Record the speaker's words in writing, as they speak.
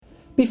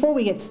Before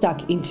we get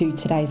stuck into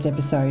today's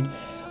episode,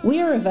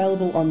 we are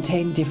available on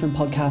 10 different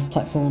podcast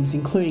platforms,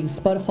 including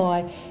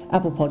Spotify,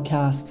 Apple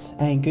Podcasts,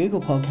 and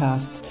Google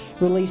Podcasts,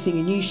 releasing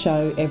a new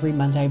show every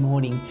Monday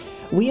morning.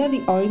 We are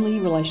the only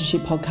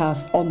relationship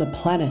podcast on the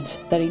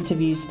planet that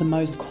interviews the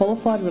most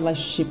qualified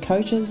relationship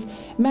coaches,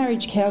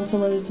 marriage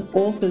counsellors,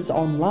 authors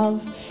on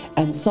love,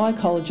 and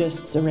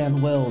psychologists around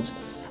the world.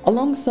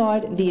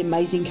 Alongside the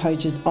amazing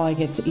coaches I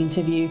get to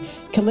interview,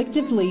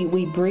 collectively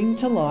we bring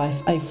to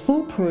life a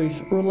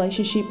foolproof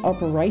relationship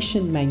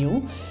operation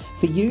manual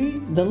for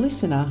you, the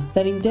listener,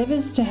 that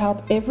endeavours to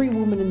help every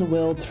woman in the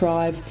world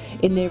thrive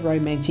in their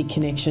romantic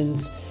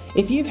connections.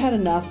 If you've had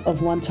enough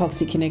of one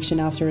toxic connection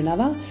after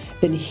another,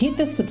 then hit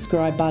the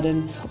subscribe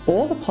button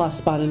or the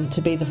plus button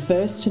to be the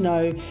first to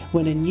know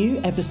when a new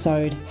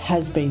episode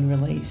has been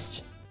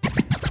released.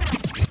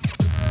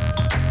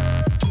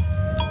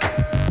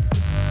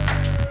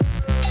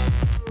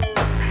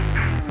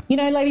 You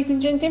know, ladies and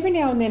gents, every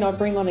now and then I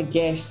bring on a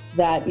guest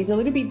that is a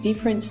little bit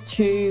different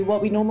to what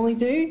we normally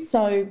do.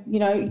 So, you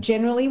know,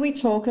 generally we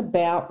talk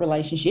about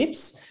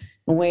relationships.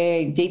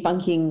 We're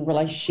debunking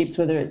relationships,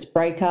 whether it's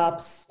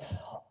breakups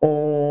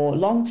or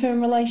long-term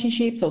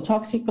relationships or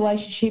toxic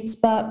relationships.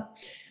 But,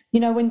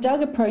 you know, when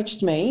Doug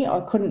approached me,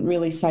 I couldn't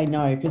really say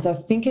no because I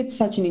think it's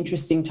such an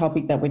interesting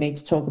topic that we need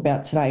to talk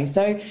about today.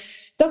 So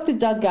Dr.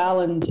 Doug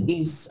Garland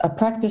is a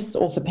practiced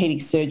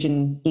orthopaedic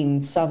surgeon in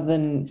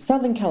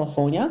Southern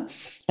California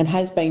and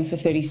has been for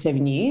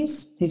 37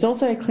 years. He's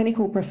also a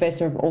clinical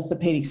professor of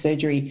orthopaedic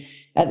surgery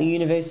at the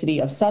University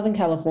of Southern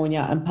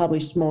California and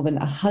published more than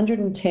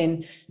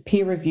 110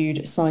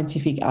 peer-reviewed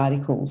scientific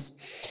articles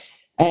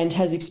and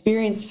has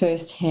experienced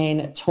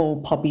firsthand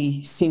tall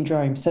poppy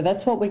syndrome. So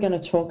that's what we're going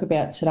to talk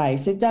about today.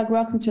 So Doug,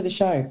 welcome to the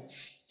show.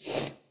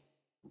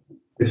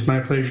 It's my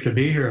pleasure to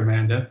be here,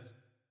 Amanda.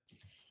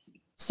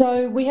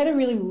 So we had a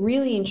really,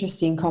 really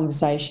interesting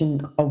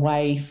conversation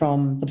away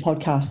from the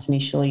podcast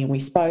initially, and we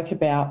spoke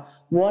about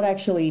what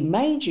actually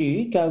made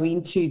you go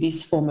into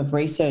this form of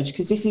research,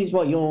 because this is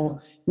what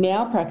you're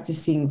now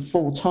practicing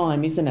full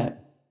time, isn't it?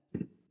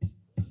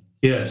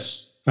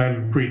 Yes,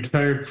 I'm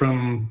retired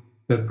from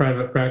the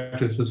private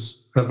practice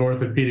of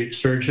orthopedic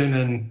surgeon,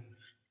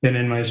 and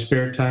in my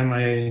spare time,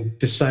 I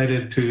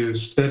decided to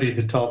study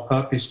the tall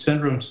poppy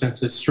syndrome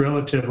since it's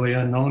relatively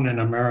unknown in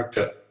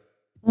America.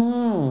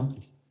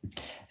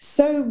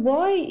 So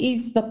why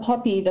is the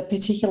poppy the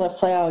particular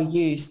flower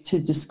used to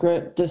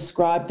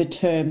describe the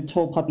term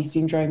tall poppy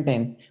syndrome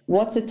then?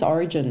 What's its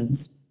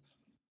origins?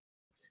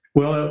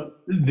 Well,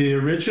 the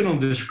original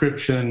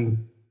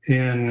description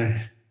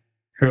in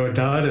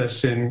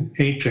Herodotus in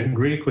ancient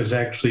Greek was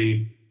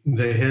actually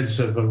the heads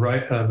of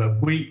a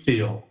wheat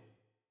field.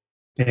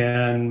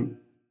 And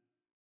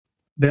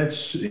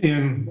that's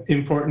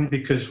important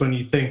because when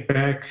you think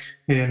back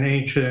in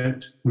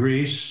ancient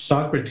Greece,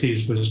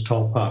 Socrates was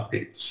tall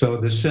poppy. So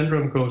the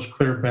syndrome goes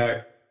clear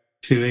back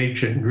to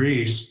ancient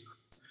Greece.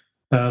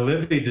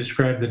 Livy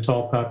described the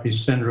tall poppy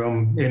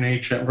syndrome in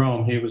ancient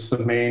Rome. He was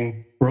the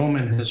main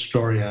Roman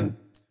historian.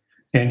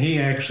 And he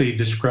actually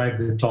described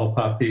the tall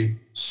poppy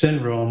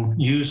syndrome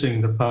using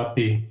the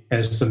poppy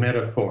as the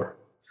metaphor.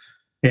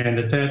 And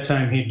at that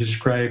time, he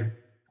described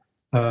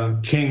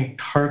King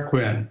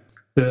Tarquin.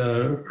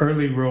 The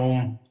early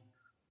Rome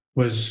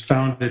was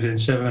founded in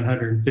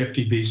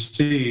 750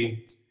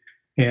 BC,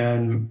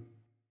 and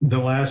the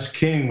last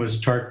king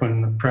was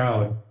Tarquin the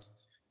Proud.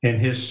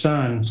 And his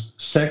son,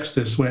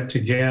 Sextus, went to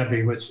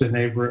Gabii,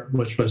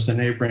 which was the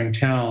neighboring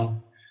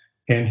town,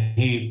 and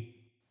he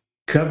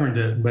governed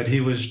it, but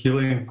he was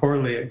doing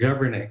poorly at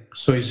governing.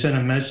 So he sent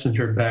a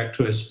messenger back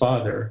to his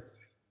father,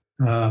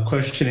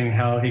 questioning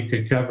how he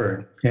could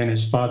govern. And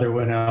his father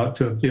went out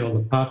to a field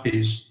of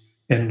poppies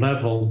and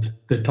leveled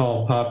the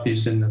tall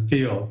poppies in the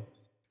field.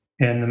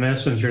 And the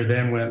messenger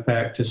then went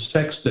back to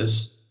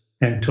Sextus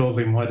and told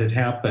him what had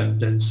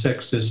happened. And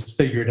Sextus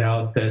figured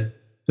out that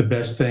the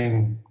best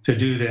thing to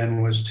do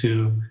then was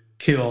to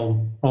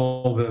kill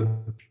all the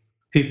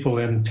people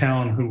in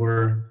town who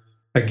were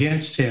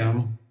against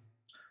him,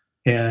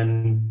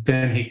 and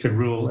then he could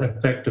rule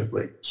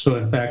effectively. So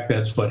in fact,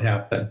 that's what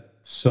happened.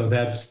 So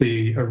that's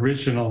the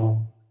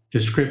original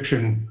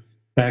description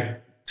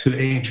back to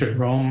ancient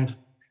Rome,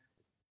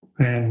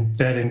 and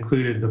that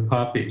included the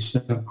poppies.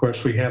 And of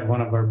course, we have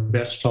one of our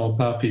best tall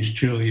poppies,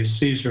 Julius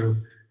Caesar,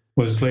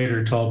 was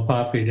later tall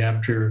poppied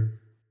after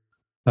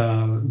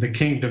the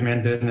kingdom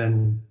ended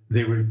and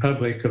the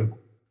Republic of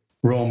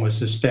Rome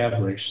was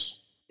established.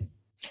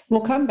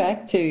 We'll come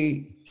back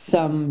to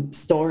some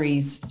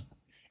stories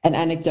and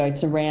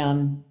anecdotes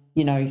around,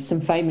 you know, some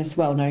famous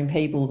well-known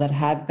people that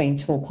have been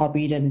tall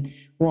poppied and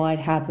why it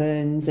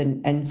happens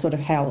and sort of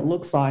how it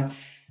looks like.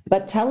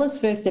 But tell us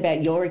first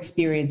about your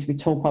experience with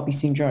tall poppy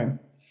syndrome.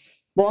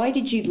 Why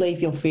did you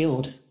leave your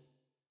field?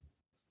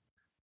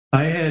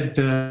 I had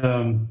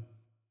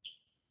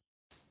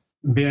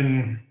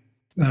been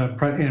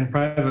in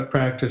private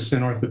practice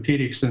in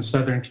orthopedics in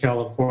Southern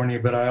California,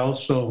 but I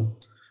also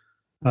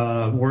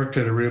worked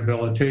at a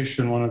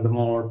rehabilitation, one of the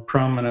more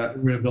prominent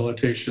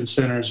rehabilitation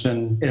centers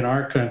in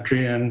our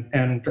country,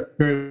 and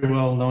very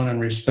well known and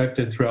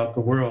respected throughout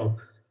the world.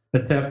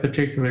 At that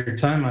particular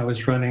time, I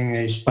was running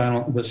the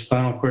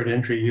spinal cord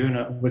injury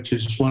unit, which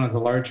is one of the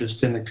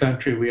largest in the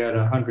country. We had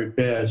 100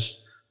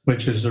 beds,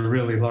 which is a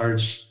really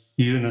large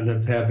unit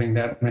of having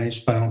that many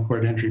spinal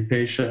cord injury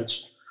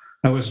patients.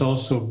 I was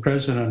also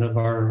president of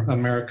our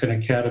American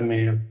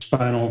Academy of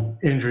Spinal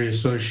Injury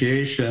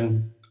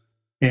Association.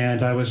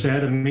 And I was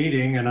at a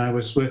meeting, and I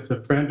was with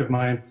a friend of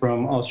mine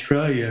from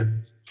Australia,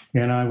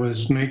 and I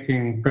was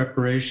making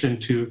preparation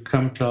to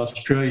come to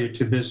Australia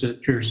to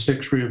visit your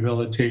 6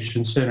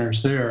 rehabilitation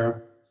centers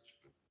there.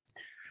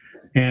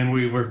 And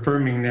we were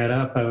firming that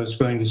up. I was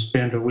going to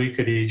spend a week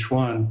at each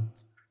one.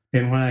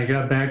 And when I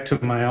got back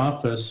to my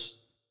office,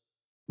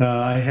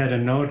 I had a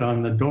note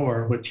on the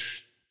door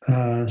which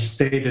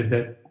stated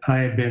that I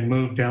had been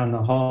moved down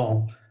the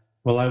hall.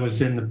 Well, I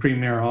was in the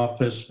premier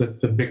office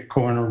with the big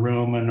corner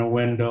room and a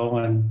window,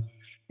 and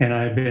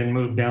I had been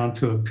moved down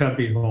to a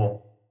cubby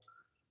hole.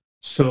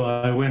 So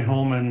I went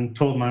home and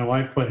told my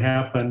wife what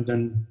happened,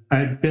 and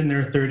I'd been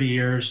there 30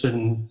 years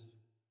and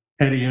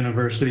had a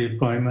university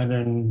appointment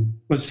and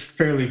was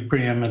fairly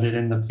preeminent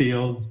in the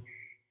field.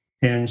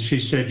 And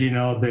she said, you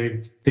know,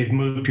 they've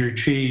moved your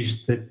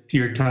cheese, that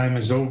your time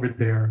is over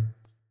there.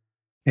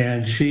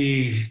 And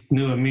she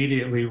knew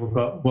immediately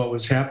what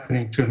was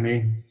happening to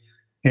me.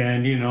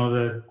 And, you know,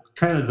 the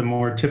kind of the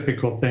more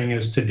typical thing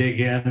is to dig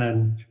in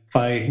and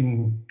fight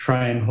and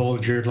try and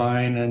hold your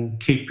line and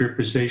keep your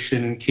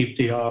position and keep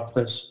the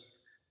office.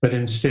 But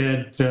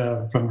instead,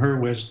 from her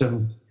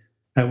wisdom,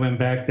 I went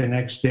back the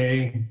next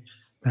day.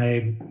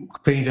 I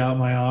cleaned out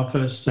my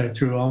office. I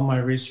threw all my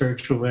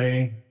research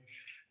away,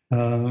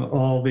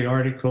 all the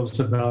articles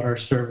about our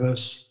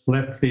service,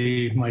 left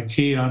my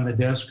key on the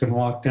desk and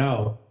walked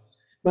out.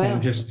 Wow.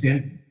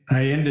 And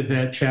I ended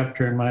that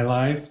chapter in my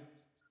life.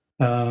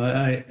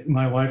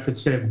 My wife had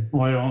said,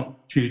 why don't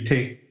you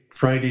take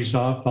Fridays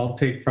off? I'll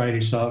take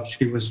Fridays off.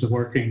 She was the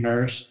working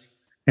nurse,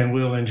 and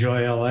we'll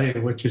enjoy LA,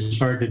 which is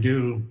hard to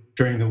do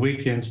during the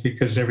weekends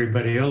because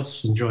everybody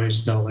else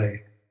enjoys LA.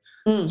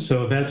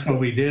 So that's what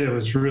we did. It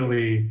was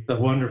really a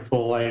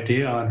wonderful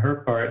idea on her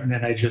part. And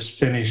then I just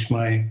finished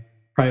my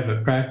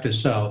private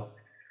practice out.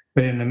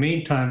 But in the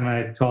meantime, I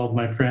had called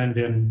my friend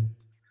in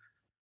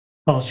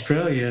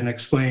Australia and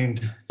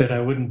explained that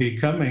I wouldn't be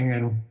coming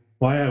and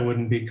why I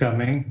wouldn't be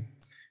coming.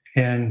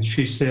 And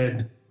she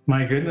said,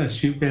 my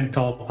goodness, you've been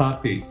tall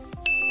poppy.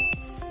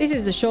 This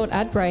is a short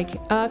ad break.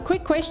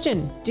 Quick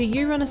question. Do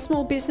you run a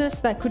small business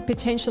that could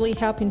potentially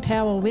help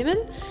empower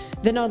women?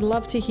 Then I'd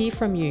love to hear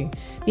from you.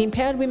 The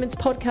Empowered Women's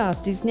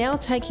podcast is now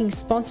taking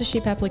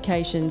sponsorship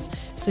applications,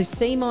 so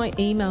see my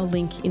email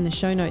link in the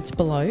show notes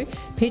below.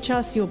 Pitch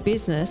us your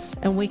business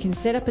and we can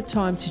set up a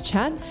time to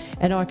chat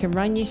and I can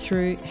run you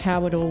through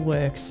how it all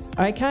works.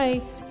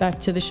 Okay, back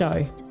to the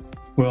show.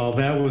 Well,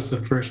 that was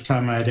the first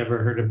time I'd ever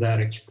heard of that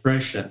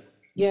expression.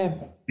 Yeah.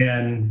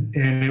 And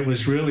it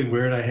was really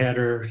weird. I had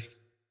her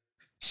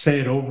say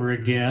it over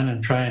again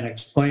and try and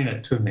explain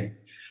it to me.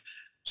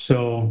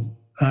 So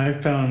I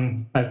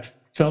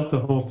felt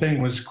the whole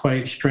thing was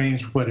quite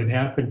strange what had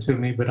happened to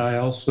me, but I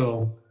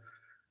also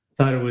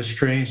thought it was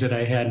strange that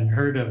I hadn't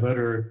heard of it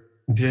or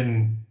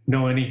didn't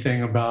know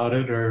anything about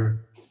it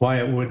or why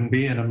it wouldn't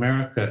be in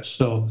America.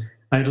 So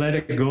I let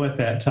it go at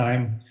that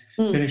time,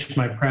 finished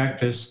my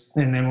practice,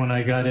 and then when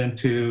I got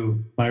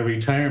into my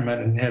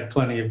retirement and had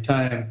plenty of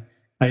time,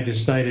 I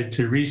decided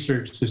to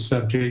research the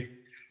subject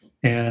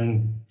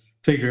and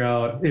figure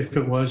out if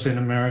it was in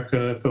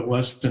America, if it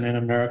wasn't in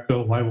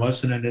America, why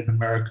wasn't it in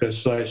America?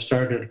 So I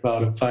started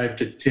about a 5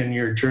 to 10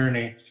 year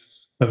journey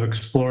of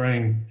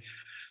exploring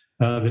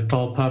the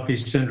tall poppy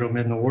syndrome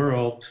in the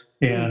world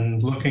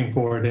and looking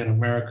for it in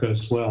America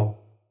as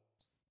well.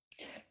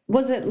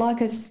 Was it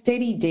like a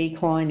steady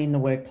decline in the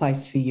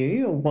workplace for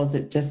you, or was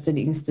it just an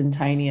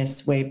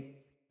instantaneous way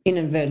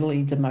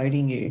inadvertently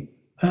demoting you?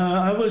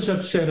 I was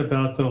upset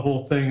about the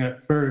whole thing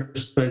at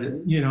first, but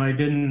you know, I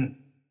didn't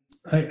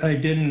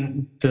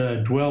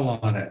dwell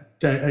on it.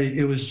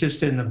 It was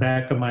just in the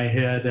back of my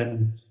head,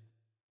 and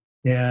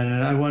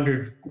I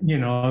wondered, you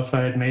know, if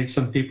I had made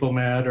some people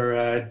mad or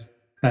I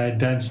had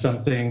done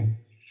something.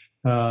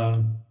 You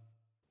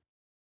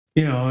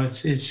know,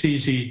 it's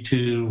easy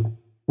to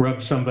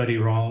rub somebody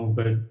wrong,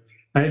 but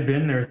I had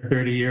been there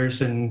 30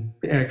 years and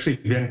actually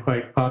been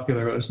quite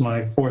popular. It was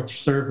my 4th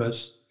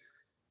service,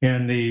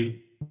 and the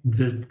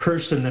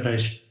person that I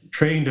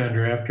trained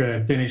under after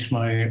I finished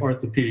my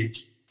orthopedic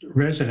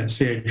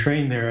residency, I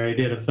trained there, I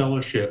did a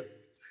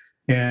fellowship.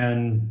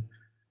 And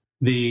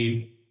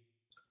the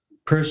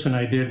person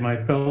I did my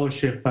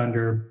fellowship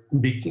under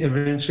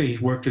eventually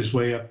worked his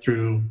way up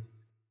through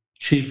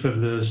chief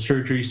of the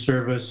surgery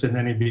service, and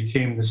then he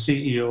became the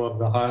CEO of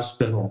the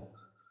hospital.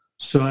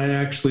 So I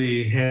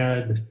actually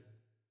had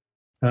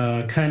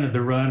kind of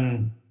the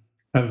run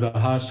of the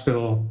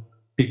hospital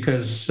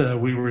because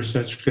we were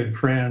such good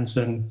friends.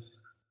 And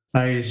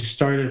I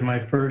started my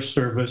first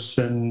service,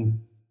 and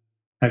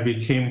I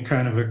became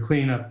kind of a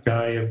cleanup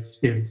guy.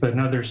 If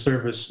another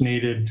service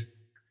needed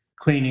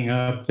cleaning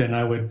up, then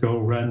I would go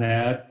run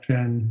that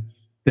and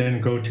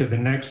then go to the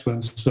next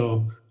one.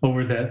 So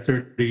over that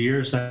 30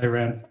 years, I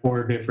ran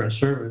 4 different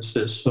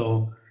services.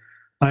 So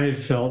I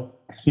felt,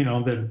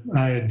 that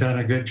I had done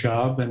a good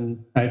job,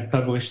 and I had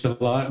published a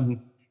lot and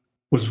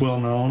was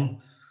well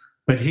known.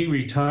 But he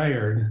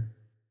retired,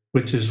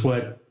 which is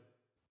what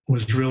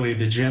was really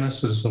the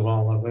genesis of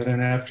all of it.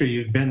 And after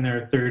you've been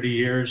there 30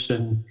 years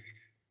and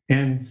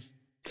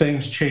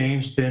things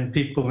changed, then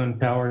people in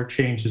power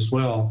change as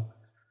well.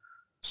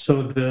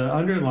 So the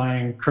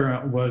underlying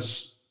current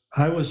was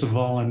I was a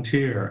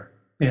volunteer,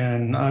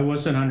 and I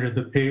wasn't under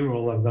the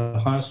payroll of the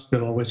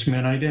hospital, which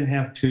meant I didn't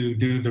have to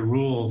do the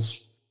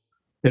rules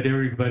that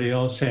everybody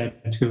else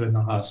had to in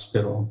the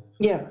hospital.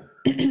 Yeah.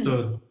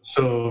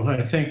 So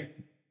I think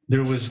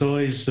there was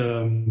always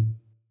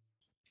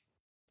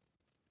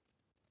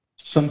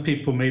some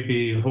people may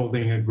be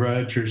holding a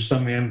grudge or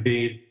some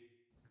envy,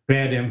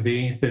 bad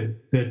envy,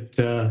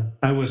 that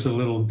I was a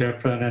little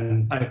different,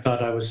 and I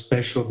thought I was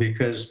special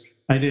because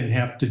I didn't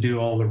have to do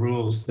all the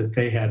rules that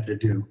they had to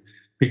do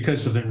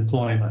because of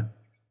employment.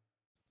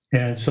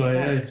 And so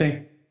I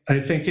think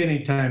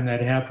anytime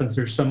that happens,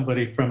 there's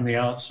somebody from the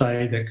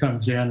outside that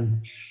comes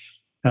in,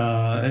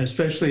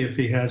 especially if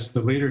he has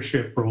the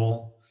leadership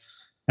role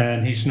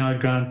and he's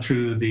not gone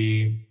through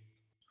the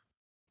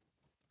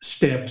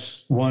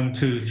steps 1,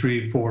 2,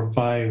 3, 4,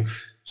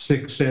 5,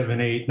 6,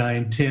 7, 8,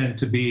 9, 10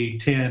 to be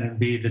 10 and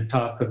be the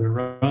top of the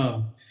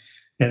rung,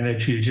 and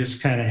that you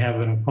just kind of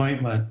have an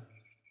appointment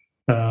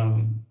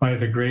by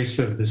the grace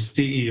of the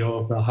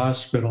CEO of the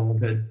hospital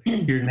that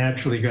you're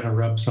naturally going to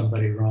rub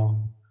somebody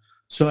wrong.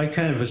 So I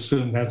kind of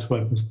assumed that's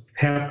what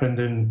happened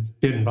and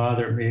didn't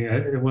bother me.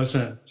 It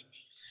wasn't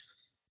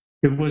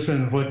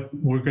what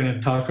we're going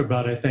to talk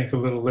about, I think, a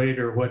little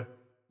later, what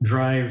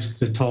drives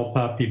the tall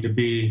poppy to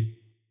be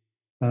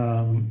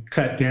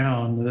cut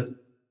down.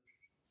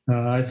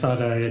 I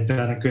thought I had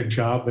done a good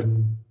job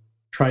and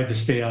tried to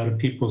stay out of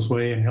people's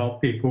way and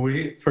help people.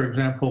 For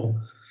example,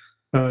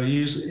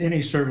 use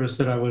any service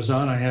that I was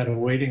on, I had a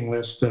waiting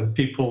list of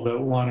people that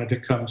wanted to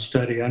come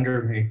study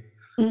under me,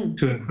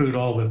 to include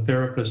all the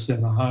therapists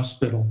in the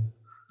hospital.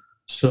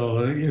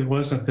 So it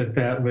wasn't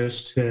that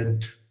list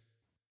had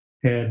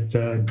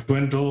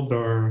dwindled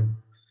or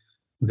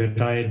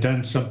that I had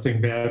done something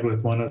bad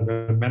with one of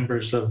the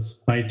members of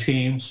my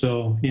team.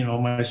 So,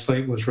 my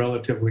slate was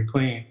relatively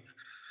clean.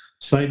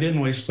 So I didn't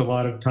waste a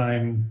lot of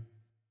time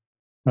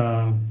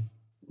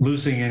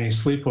losing any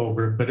sleep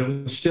over it, but it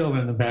was still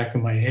in the back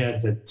of my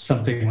head that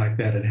something like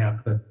that had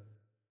happened.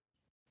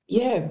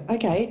 Yeah,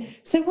 okay.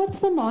 So what's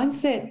the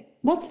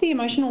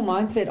emotional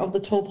mindset of the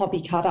tall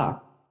poppy cutter?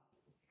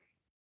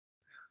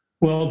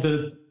 Well,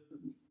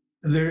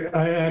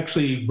 I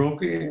actually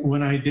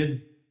when I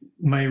did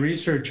my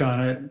research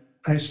on it,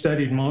 I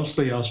studied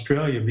mostly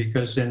Australia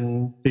because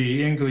in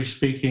the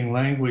English-speaking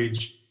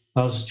language,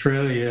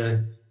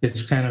 Australia,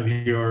 it's kind of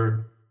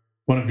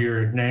one of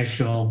your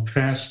national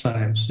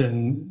pastimes,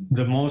 and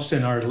the most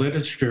in our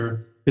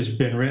literature has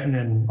been written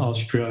in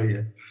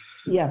Australia.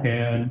 Yeah.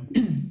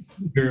 And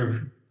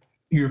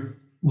your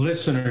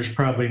listeners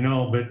probably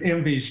know, but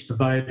envy is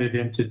divided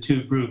into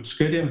 2 groups.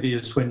 Good envy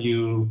is when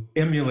you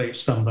emulate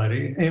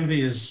somebody.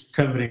 Envy is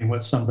coveting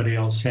what somebody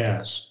else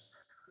has.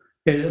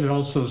 It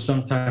also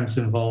sometimes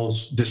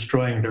involves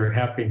destroying their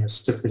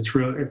happiness if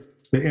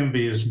the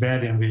envy is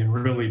bad envy and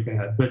really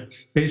bad. But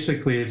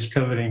basically, it's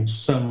coveting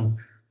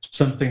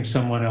something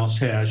someone else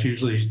has,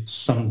 usually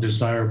some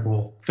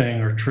desirable thing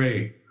or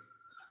trait.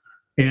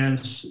 And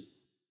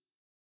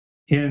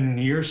in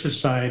your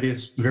society,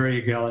 it's very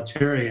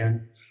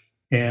egalitarian.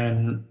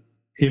 And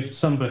if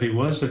somebody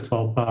was a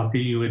tall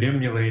poppy, you would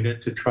emulate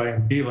it to try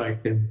and be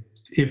like them.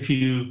 If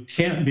you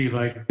can't be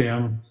like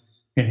them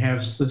and have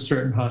a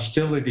certain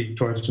hostility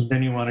towards them,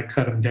 then you want to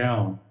cut them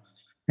down.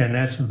 And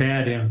that's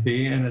bad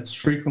envy, and it's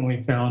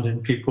frequently found in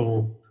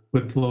people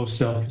with low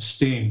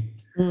self-esteem.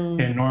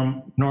 And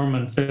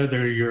Norman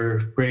Feather, your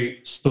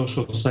great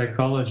social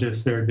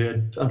psychologist there,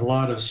 did a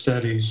lot of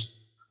studies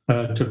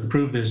to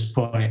prove this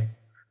point.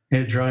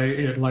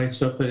 It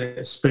lights up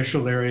a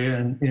special area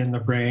in the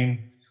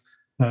brain,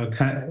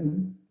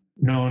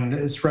 known,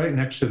 it's right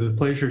next to the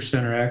pleasure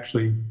center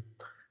actually,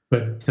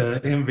 but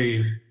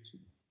envy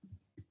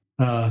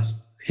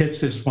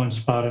hits this one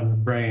spot in the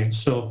brain.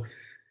 So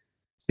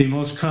the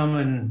most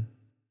common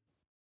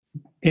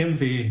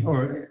envy,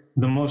 or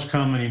the most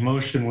common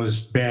emotion,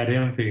 was bad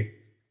envy.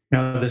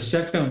 Now, the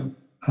second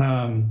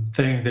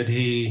thing that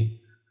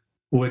he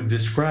would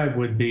describe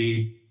would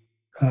be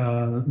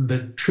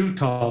the true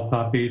tall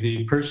poppy,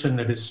 the person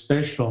that is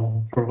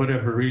special for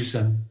whatever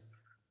reason.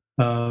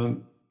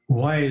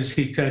 Why is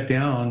he cut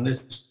down?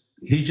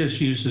 He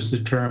just uses the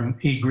term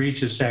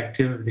egregious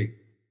activity.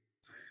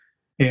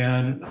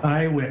 And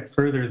I went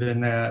further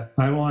than that.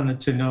 I wanted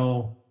to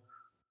know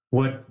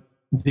what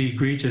the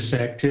egregious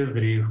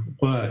activity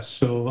was.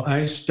 So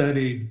I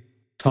studied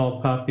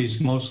tall poppies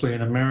mostly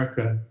in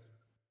America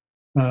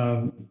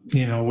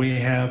We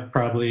have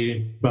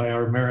probably, by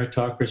our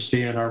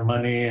meritocracy and our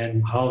money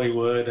and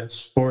Hollywood and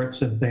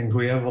sports and things,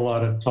 we have a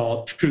lot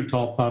of true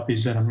tall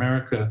poppies in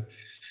America.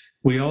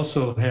 We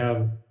also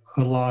have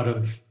a lot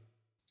of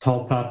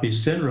tall poppy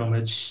syndrome.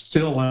 It's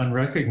still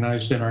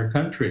unrecognized in our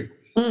country.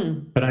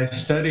 But I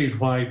studied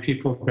why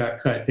people got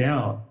cut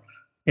down,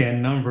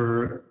 and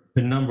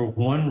the number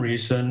one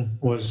reason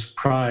was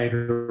pride,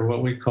 or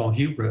what we call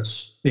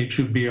hubris,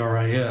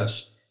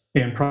 Hubris.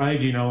 And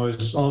pride,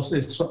 is also,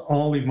 it's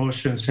all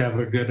emotions have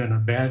a good and a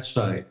bad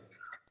side.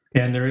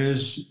 And there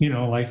is,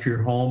 like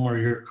your home or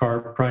your car,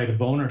 pride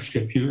of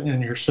ownership. You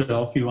and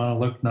yourself, you want to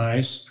look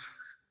nice,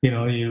 you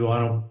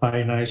want to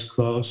buy nice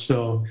clothes.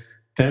 So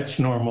that's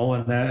normal,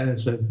 and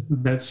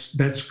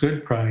that's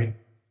good pride.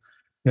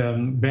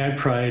 Bad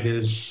pride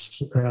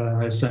is,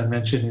 as I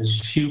mentioned,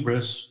 is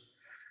hubris,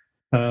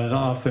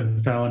 often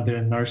found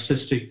in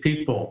narcissistic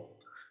people.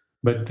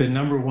 But the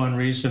number one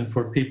reason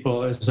for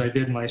people, as I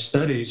did my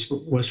studies,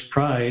 was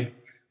pride,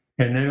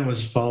 and then it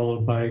was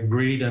followed by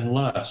greed and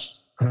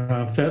lust.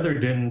 Feather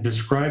didn't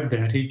describe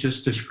that. He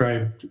just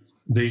described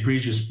the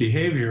egregious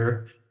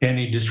behavior, and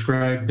he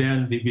described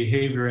then the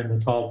behavior in the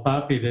tall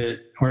poppy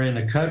or in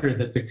the cutter,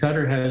 that the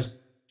cutter has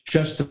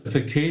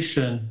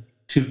justification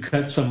to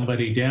cut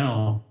somebody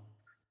down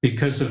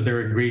because of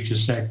their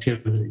egregious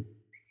activity.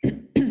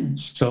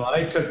 So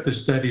I took the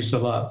studies a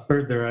lot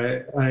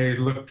further. I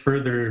looked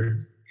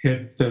further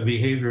at the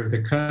behavior of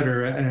the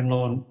cutter, and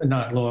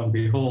not lo and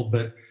behold,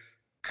 but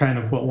kind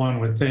of what one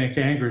would think,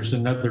 anger is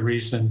another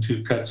reason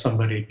to cut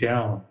somebody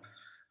down.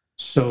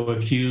 So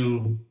if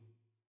you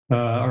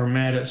are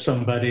mad at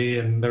somebody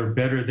and they're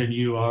better than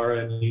you are,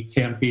 and you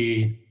can't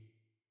be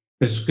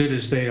as good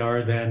as they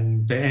are,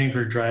 then the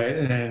anger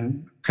drive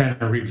and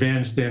kind of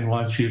revenge then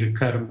wants you to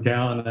cut them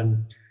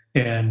down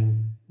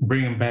and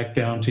bring them back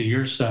down to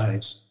your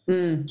size.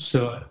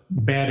 So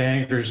bad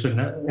anger is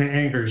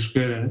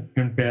good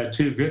and bad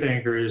too. Good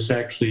anger is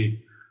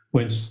actually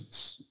when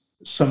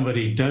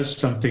somebody does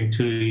something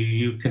to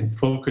you, you can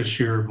focus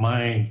your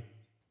mind,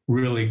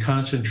 really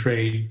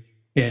concentrate,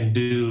 and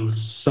do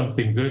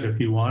something good if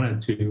you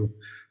wanted to.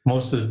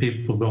 Most of the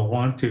people don't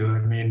want to. I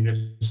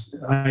mean,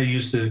 I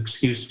use the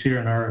excuse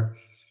here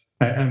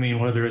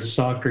whether it's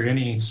soccer,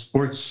 any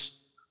sports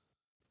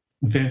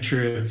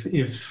venture,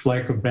 if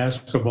like a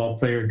basketball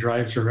player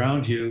drives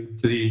around you,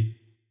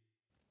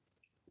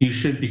 you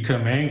should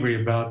become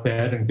angry about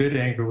that. And good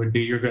anger would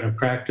be you're going to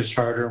practice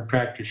harder and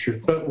practice your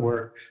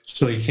footwork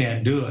so you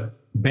can't do it.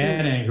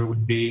 Bad anger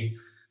would be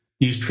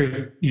you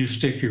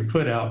stick your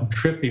foot out and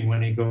trip him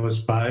when he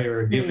goes by,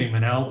 or give him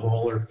an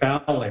elbow or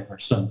foul him or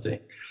something.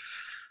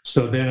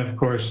 So then, of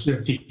course,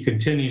 if he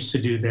continues to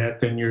do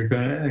that, then you're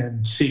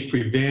going to seek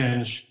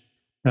revenge.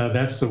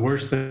 That's the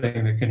worst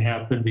thing that can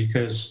happen,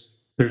 because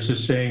there's a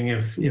saying,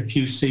 if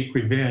you seek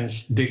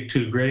revenge, dig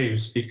two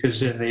graves,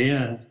 because in the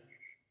end,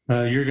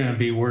 you're going to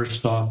be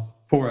worse off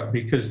for it,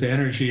 because the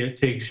energy it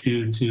takes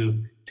you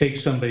to take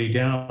somebody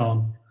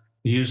down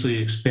usually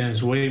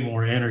expends way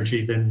more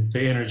energy than the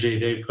energy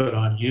they put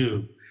on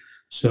you.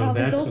 So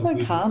there's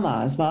also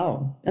karma as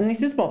well. And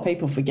this is what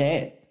people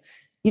forget.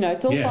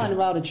 It's all fine and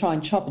well to try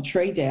and chop a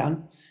tree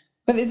down,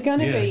 but there's going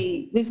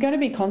to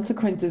be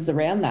consequences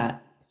around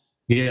that.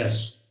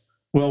 Yes.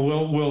 Well,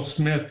 Will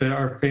Smith,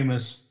 our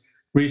famous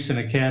recent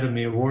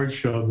Academy Award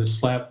show, the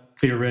slap,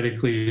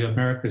 theoretically,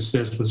 America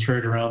says, was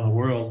heard around the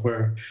world,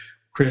 where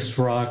Chris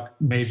Rock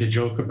made the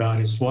joke about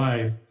his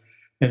wife,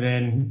 and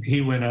then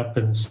he went up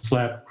and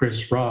slapped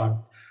Chris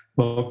Rock.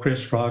 Well,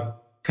 Chris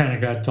Rock kind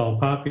of got tall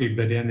poppy,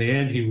 but in the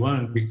end he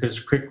won, because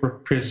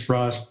Chris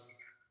Rock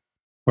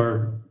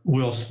or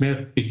Will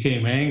Smith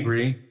became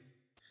angry,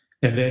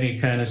 and then he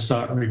kind of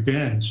sought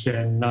revenge.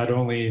 And not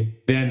only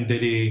then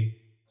did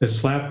the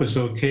slap was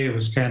okay, it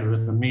was kind of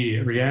an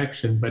immediate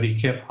reaction, but he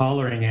kept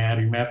hollering at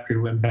him after he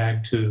went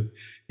back to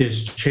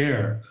his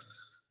chair.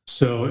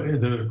 So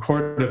the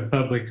court of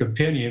public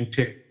opinion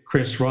picked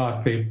Chris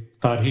Rock. They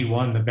thought he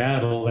won the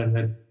battle,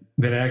 and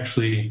that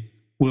actually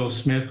Will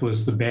Smith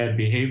was the bad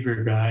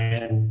behavior guy.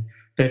 And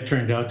that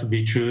turned out to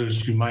be true.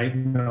 As you might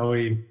know,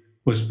 he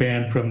was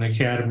banned from the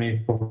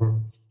Academy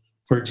for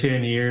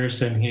 10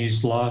 years, and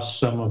he's lost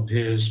some of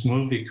his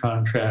movie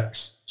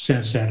contracts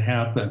since that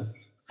happened.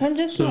 I'm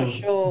just not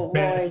sure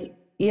why.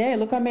 Yeah,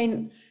 look, I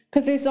mean,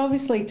 because there's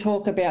obviously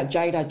talk about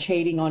Jada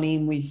cheating on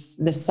him with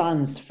the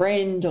son's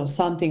friend or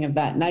something of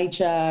that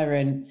nature.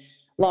 And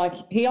like,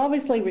 he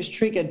obviously was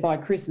triggered by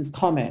Chris's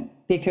comment,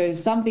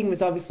 because something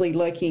was obviously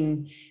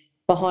lurking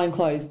behind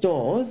closed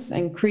doors,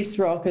 and Chris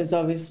Rock has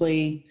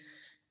obviously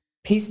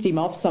pissed him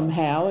off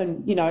somehow.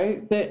 And,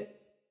 but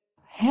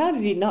how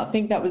did he not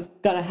think that was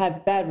going to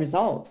have bad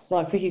results,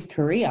 like for his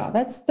career?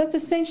 That's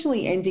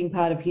essentially ending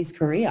part of his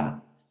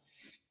career.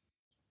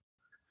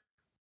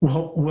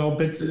 Well,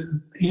 but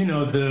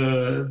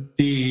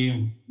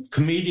the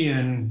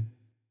comedian.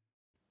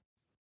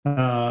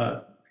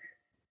 I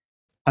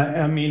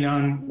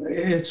mean,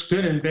 it's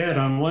good and bad.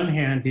 On one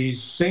hand,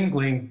 he's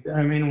singling.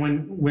 I mean,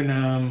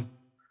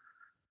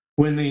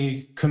 when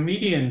the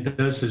comedian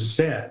does his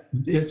set,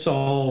 it's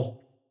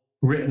all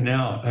written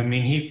out. I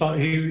mean,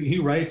 he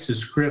writes the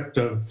script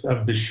of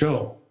the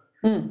show.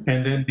 And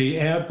then the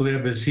ad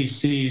lib is he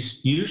sees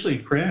usually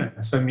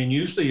friends. I mean,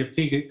 usually if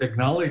he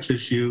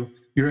acknowledges you,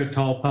 you're a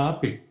tall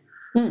poppy.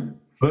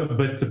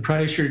 But the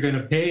price you're going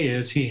to pay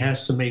is he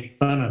has to make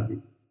fun of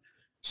you.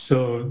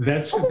 So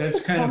that's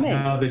kind of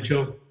how the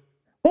joke.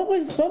 What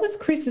was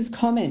Chris's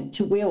comment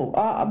to Will?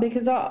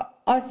 Because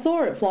I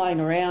saw it flying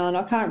around.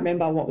 I can't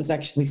remember what was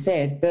actually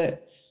said,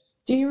 but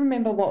do you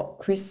remember what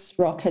Chris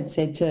Rock had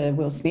said to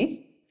Will Smith?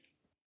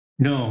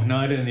 No,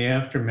 not in the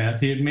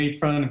aftermath. He had made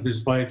fun of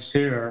his wife's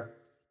hair.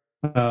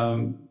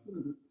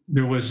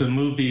 There was a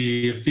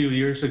movie a few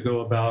years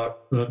ago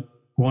about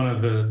one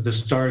of the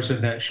stars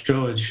in that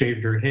show had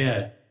shaved her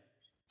head.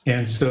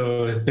 And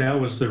so that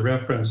was the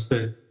reference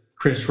that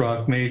Chris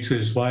Rock made to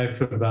his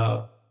wife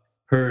about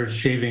her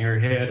shaving her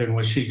head, and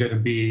was she going to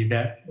be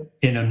that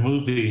in a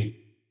movie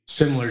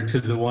similar to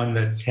the one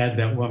that had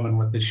that woman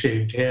with the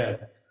shaved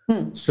head.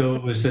 So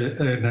it was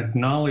an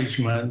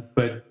acknowledgement,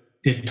 but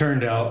it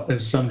turned out,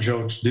 as some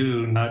jokes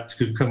do, not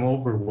to come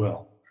over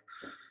well.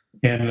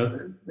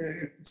 And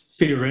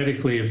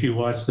theoretically, if you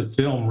watch the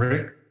film,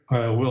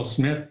 Will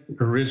Smith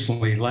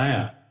originally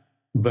laughed,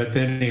 but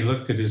then he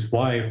looked at his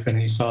wife and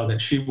he saw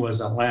that she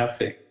wasn't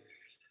laughing.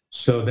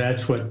 So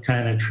that's what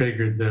kind of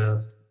triggered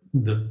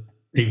the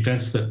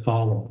events that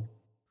followed.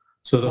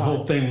 So the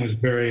whole thing was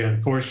very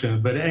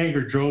unfortunate, but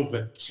anger drove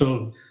it.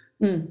 So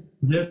then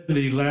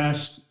the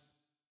last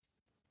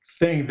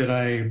thing that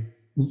I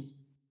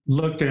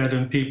looked at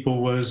in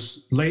people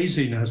was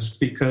laziness,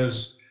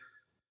 because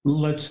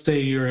let's say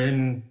you're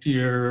in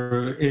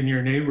your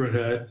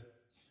neighborhood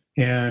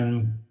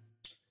and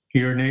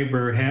your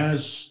neighbor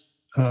has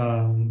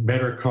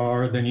better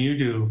car than you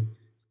do.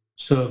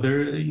 So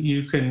there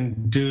you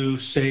can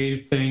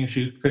save things,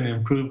 you can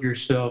improve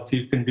yourself,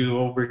 you can do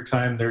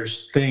overtime.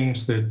 There's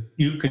things that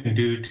you can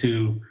do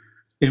to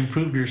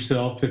improve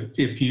yourself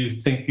if you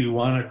think you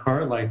want a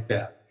car like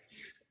that.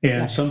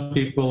 And some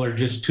people are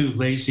just too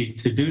lazy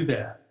to do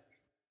that.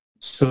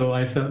 So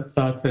I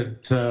thought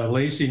that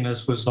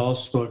laziness was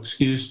also an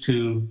excuse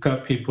to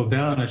cut people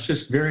down. It's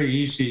just very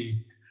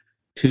easy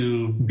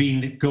to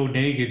go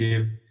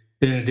negative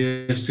than it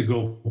is to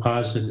go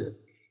positive.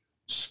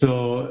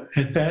 So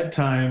at that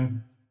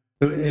time,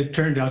 it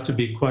turned out to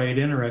be quite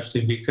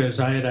interesting, because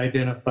I had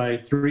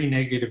identified 3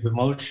 negative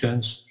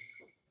emotions: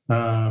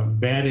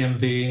 bad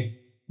envy,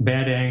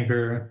 bad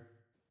anger,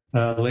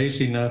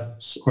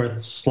 laziness or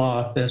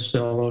sloth,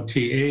 sloth,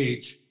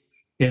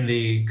 in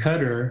the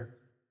cutter.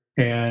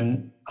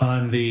 And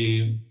on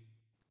the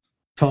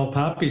tall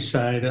poppy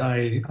side,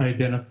 I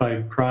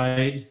identified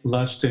pride,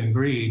 lust, and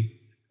greed.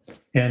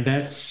 And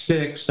that's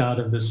 6 out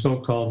of the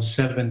so-called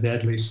 7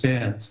 deadly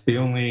sins. The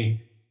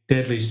only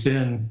deadly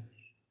sin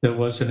that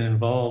wasn't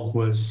involved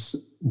was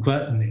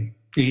gluttony,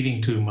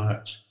 eating too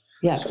much.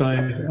 Yeah. So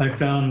I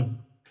found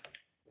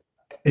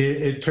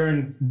it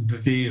turned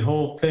the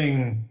whole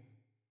thing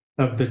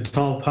of the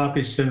tall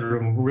poppy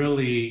syndrome,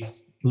 really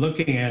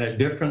looking at it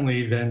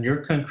differently than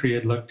your country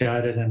had looked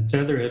at it and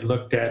Feather had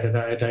looked at it.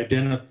 I had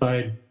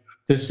identified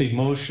this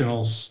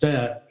emotional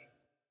set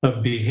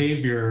of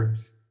behavior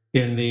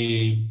in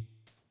the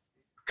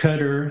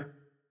cutter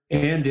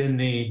and in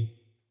the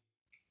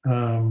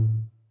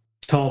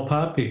tall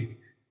poppy.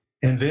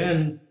 And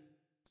then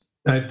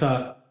I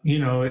thought,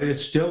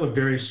 it's still a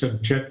very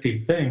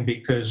subjective thing,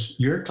 because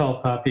your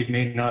tall poppy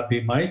may not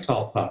be my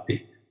tall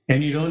poppy.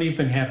 And you don't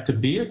even have to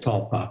be a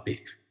tall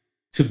poppy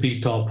to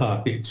be tall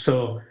poppy.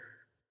 So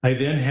I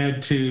then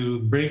had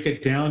to break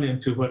it down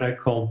into what I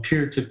called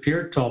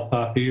peer-to-peer tall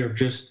poppy, or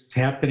just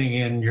happening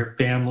in your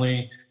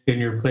family, in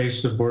your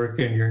place of work,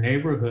 in your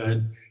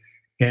neighborhood,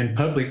 and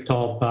public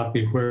tall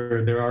poppy,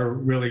 where there are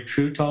really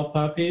true tall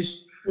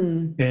poppies.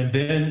 And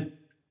then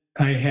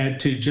I had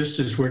to, just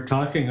as we're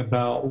talking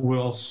about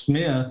Will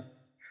Smith,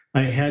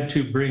 I had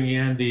to bring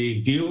in the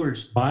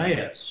viewer's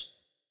bias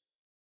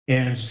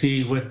and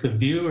see what the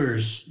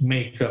viewer's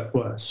makeup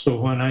was.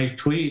 So when I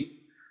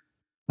tweet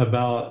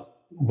about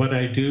what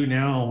I do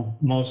now,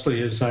 mostly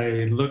is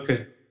I look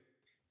at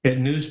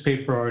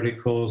newspaper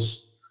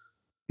articles,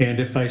 and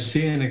if I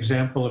see an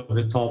example of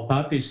the tall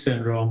poppy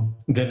syndrome,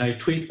 then I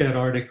tweet that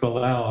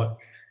article out,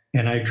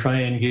 and I try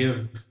and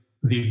give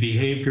the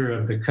behavior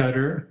of the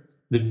cutter,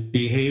 the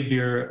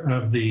behavior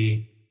of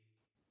the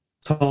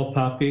tall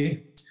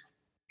poppy,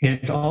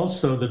 and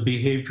also the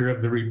behavior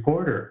of the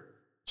reporter.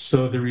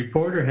 So the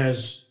reporter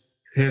has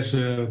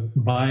a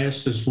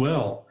bias as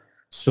well.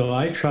 So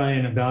I try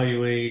and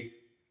evaluate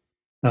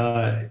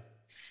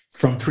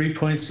from 3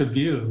 points of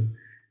view.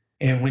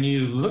 And when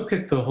you look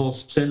at the whole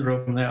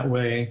syndrome that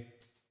way,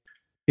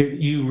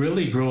 you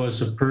really grow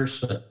as a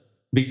person,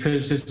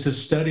 because it's a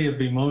study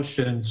of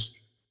emotions,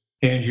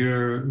 and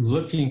you're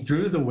looking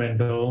through the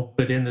window,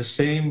 but in the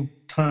same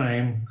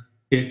time,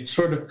 it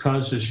sort of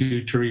causes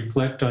you to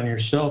reflect on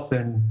yourself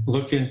and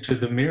look into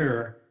the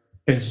mirror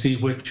and see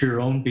what your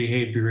own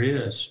behavior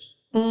is,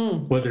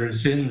 whether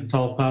it's in the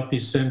tall poppy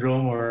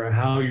syndrome or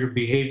how you're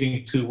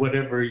behaving to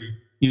whatever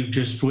you've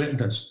just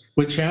witnessed,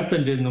 which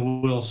happened in the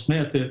Will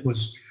Smith. It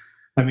was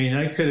I mean,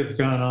 I could have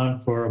gone on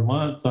for a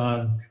month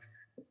on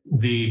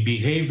the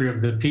behavior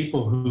of the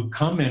people who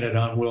commented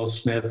on Will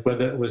Smith,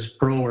 whether it was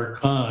pro or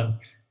con,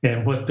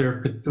 and what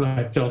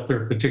I felt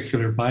their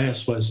particular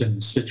bias was in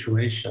the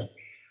situation.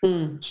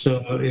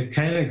 So it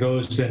kind of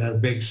goes in a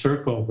big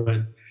circle,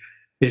 but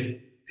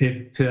it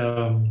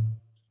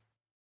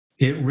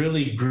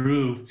really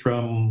grew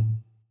from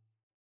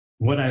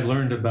what I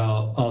learned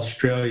about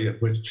Australia,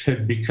 which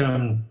had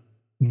become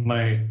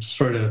my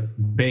sort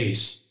of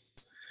base,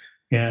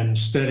 and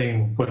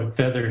studying what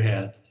feather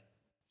had.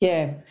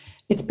 Yeah,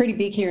 it's pretty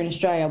big here in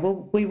Australia.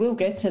 We will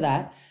get to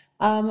that.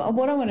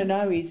 What I want to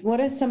know is, what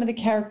are some of the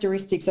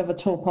characteristics of a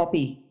tall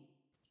poppy?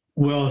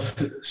 Well,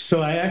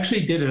 so I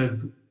actually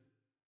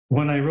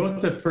when I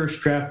wrote the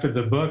first draft of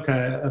the book,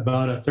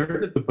 about a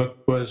third of the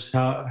book was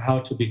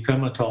how to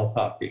become a tall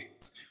poppy.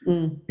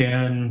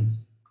 And,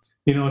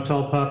 you know, a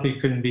tall poppy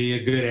can be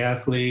a good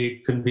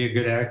athlete, can be a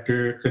good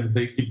actor, could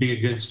be a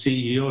good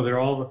CEO. They're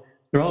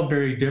all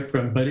very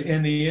different. But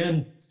in the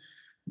end,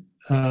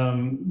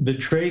 the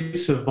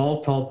traits of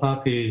all tall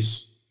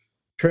poppies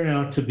turn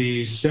out to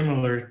be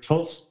similar.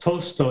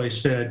 Tolstoy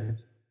said,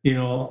 you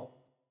know,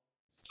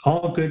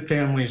 all good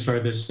families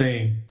are the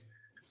same,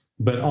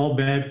 but all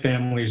bad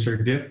families are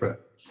different.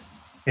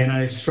 And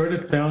I sort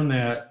of found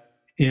that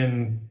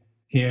in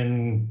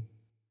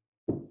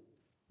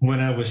when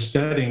I was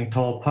studying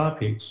tall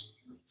poppies,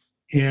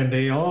 and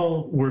they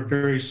all were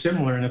very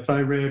similar. And if I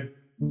read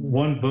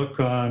one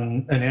book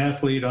on an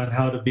athlete, on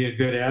how to be a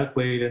good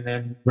athlete, and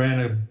then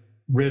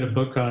read a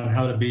book on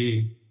how to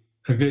be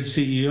a good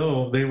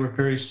CEO, they were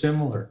very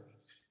similar.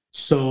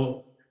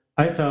 So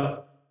I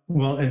thought,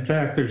 well, in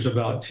fact, there's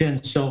about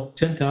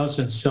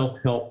 10,000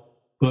 self-help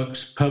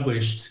books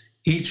published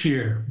each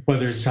year,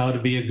 whether it's how to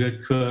be a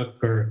good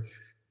cook or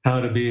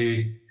how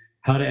to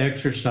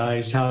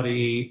exercise, how to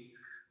eat.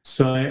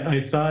 So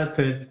I thought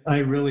that I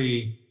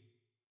really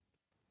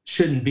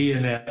shouldn't be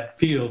in that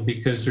field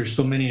because there's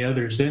so many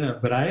others in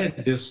it. But I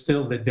had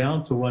distilled it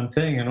down to one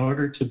thing. In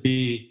order to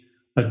be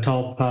a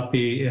tall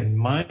poppy in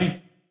my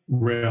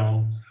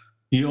realm,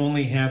 you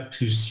only have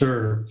to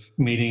serve,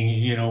 meaning,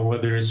 you know,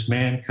 whether it's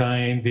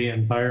mankind, the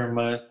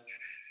environment,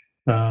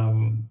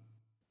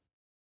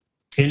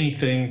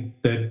 anything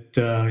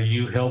that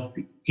you help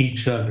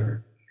each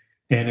other.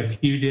 And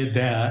if you did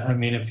that, I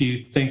mean, if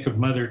you think of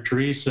Mother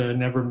Teresa,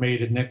 never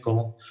made a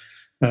nickel,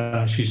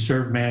 she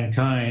served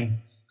mankind.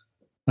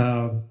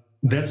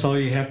 That's all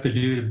you have to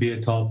do to be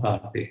a tall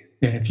poppy.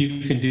 And if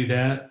you can do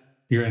that,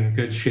 you're in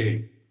good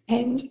shape.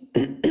 And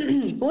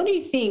what do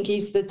you think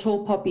is the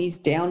tall poppy's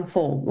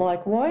downfall?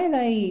 Like, why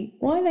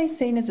are they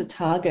seen as a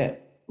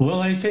target? Well,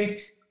 I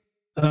think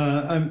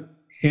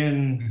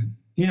in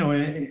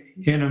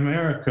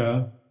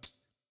America,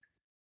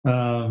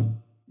 our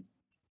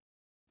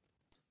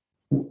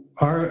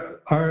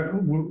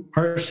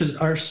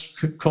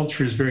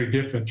culture is very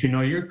different. You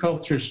know, your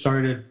culture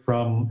started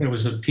it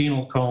was a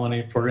penal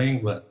colony for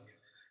England.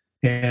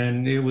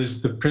 And it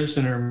was the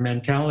prisoner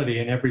mentality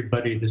and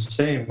everybody the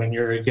same. And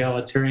your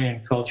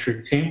egalitarian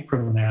culture came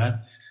from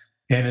that.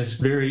 And it's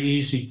very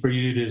easy for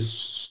you to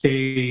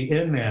stay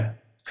in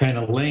that kind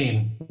of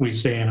lane, we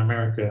say in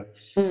America.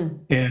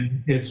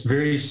 And it's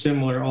very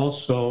similar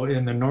also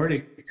in the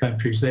Nordic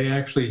countries. They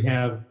actually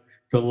have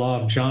the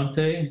law of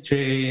Jante,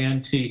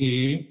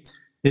 Jante.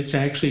 It's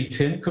actually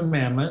 10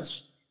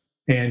 commandments.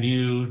 And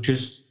you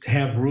just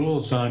have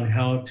rules on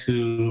how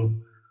to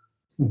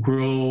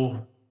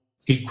grow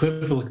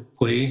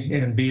equivocally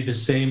and be the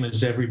same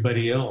as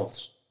everybody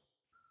else.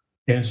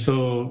 And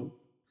so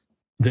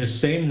the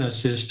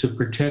sameness is to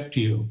protect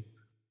you.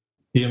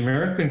 The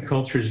American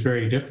culture is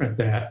very different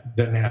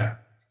than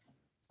that.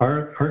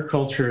 Our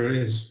culture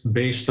is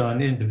based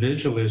on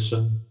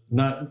individualism,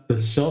 not the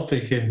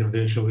selfish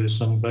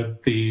individualism,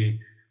 but the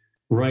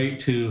right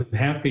to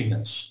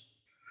happiness.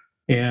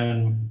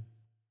 And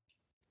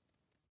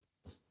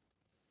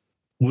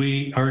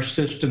our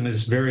system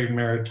is very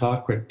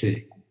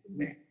meritocratic,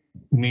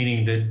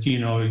 meaning that, you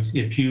know,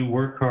 if you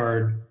work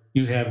hard,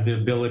 you have the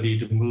ability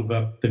to move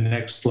up the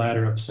next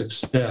ladder of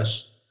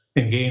success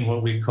and gain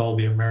what we call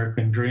the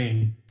American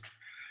dream.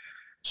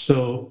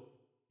 So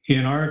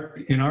in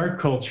our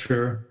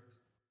culture,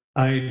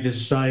 I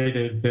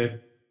decided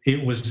that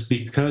it was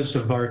because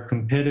of our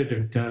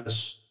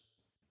competitiveness,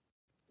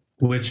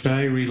 which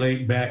I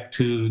relate back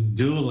to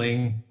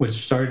dueling, which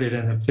started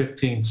in the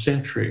 15th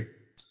century.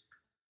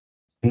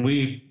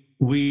 We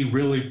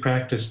really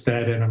practiced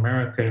that in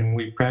America, and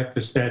we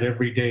practice that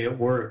every day at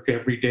work,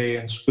 every day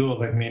in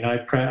school. I mean,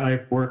 I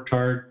worked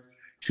hard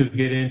to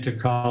get into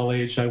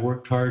college. I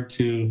worked hard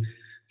to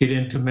get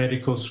into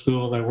medical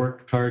school. I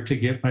worked hard to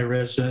get my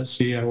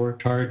residency. I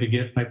worked hard to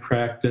get my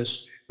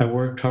practice. I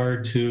worked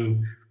hard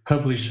to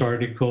publish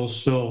articles.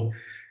 So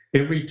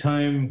every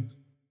time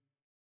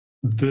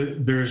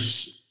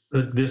there's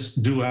this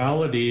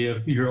duality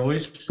of you're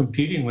always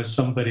competing with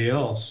somebody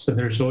else, and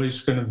there's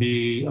always going to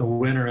be a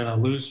winner and a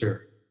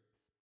loser.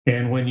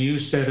 And when you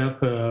set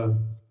up a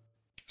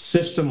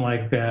system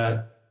like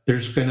that,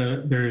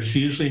 there's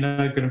usually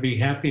not going to be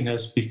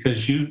happiness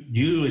because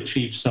you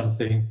achieve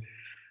something,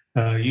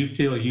 you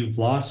feel you've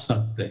lost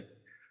something,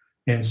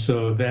 and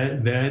so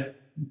that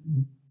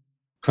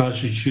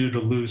causes you to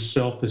lose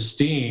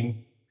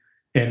self-esteem.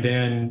 And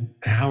then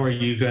how are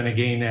you going to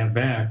gain that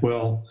back?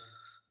 Well,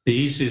 the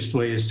easiest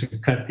way is to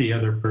cut the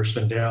other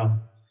person down.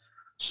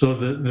 So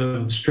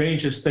the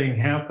strangest thing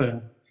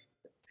happened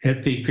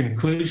at the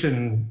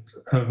conclusion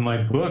of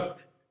my book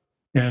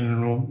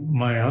and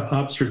my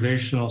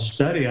observational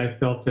study. I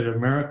felt that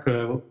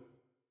America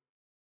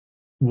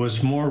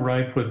was more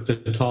ripe with the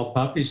tall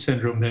poppy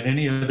syndrome than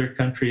any other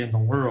country in the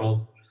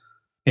world.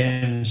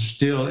 And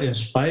still, in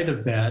spite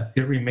of that,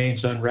 it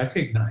remains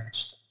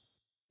unrecognized,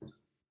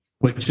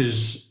 which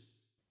is,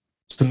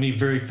 to me,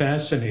 very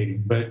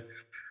fascinating. But,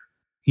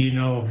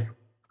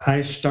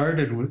 I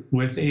started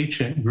with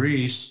ancient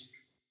Greece,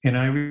 and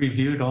I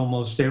reviewed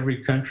almost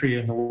every country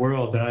in the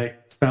world, and I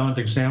found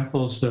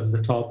examples of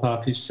the tall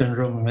poppy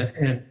syndrome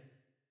in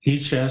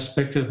each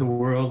aspect of the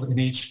world, in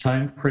each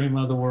time frame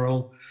of the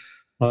world,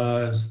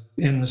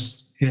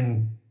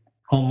 in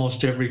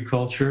almost every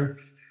culture.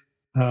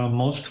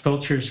 Most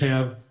cultures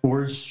have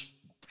words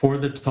for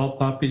the tall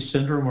poppy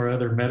syndrome or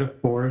other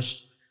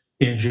metaphors.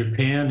 In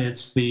Japan,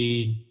 it's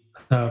the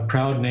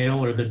proud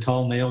nail or the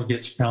tall nail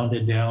gets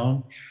pounded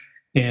down.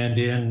 And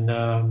in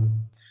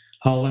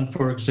Holland,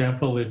 for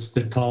example, it's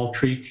the tall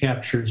tree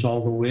captures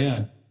all the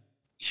wind.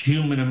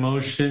 Human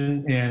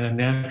emotion and a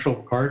natural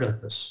part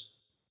of us.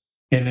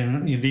 And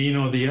then,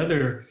 the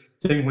other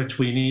thing which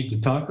we need to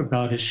talk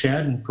about is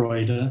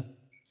Schadenfreude.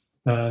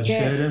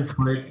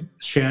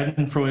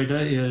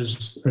 Schadenfreude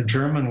is a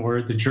German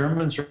word. The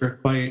Germans are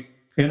quite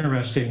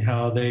interesting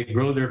how they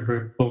grow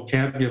their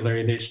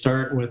vocabulary. They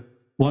start with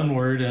one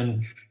word,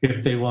 and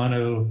if they want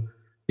to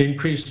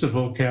increase the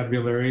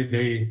vocabulary,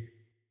 they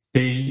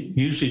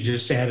usually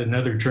just add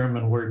another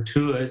German word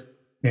to it.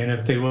 And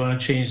if they want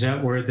to change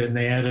that word, then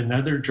they add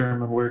another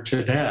German word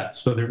to that.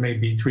 So there may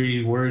be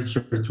 3 words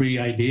or 3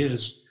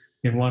 ideas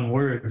in one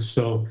word.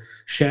 So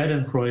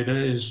Schadenfreude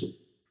is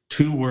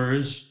 2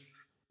 words.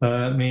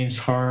 Means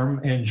harm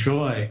and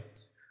joy.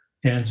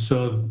 And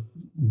so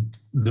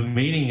the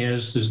meaning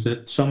is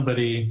that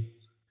somebody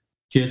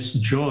gets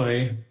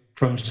joy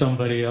from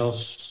somebody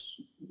else's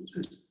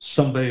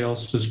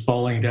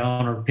falling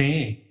down or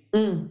pain.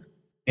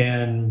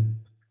 And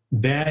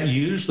that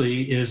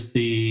usually is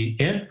the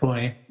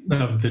endpoint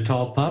of the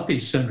tall poppy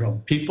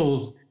syndrome.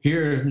 People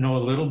here know a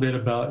little bit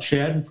about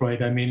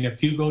Schadenfreude. I mean,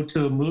 if you go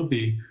to a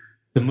movie,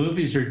 the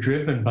movies are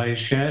driven by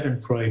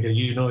Schadenfreude.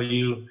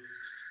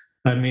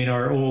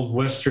 Our old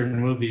Western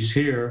movies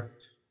here,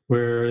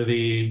 where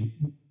the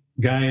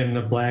guy in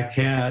the black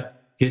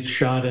hat gets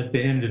shot at the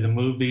end of the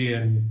movie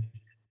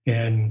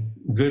and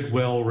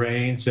goodwill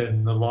reigns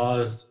and the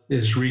law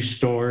is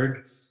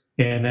restored.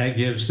 And that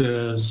gives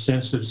a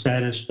sense of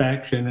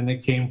satisfaction. And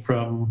it came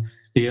from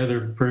the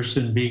other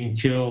person being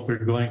killed or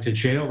going to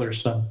jail or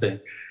something.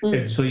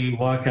 And so you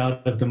walk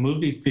out of the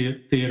movie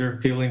theater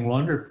feeling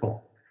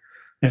wonderful.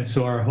 And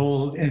so our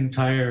whole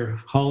entire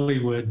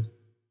Hollywood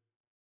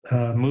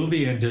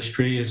movie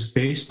industry is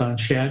based on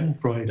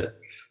Schadenfreude.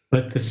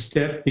 But the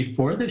step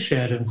before the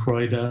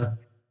Schadenfreude,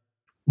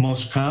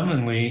 most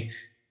commonly,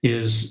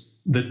 is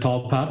the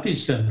tall poppy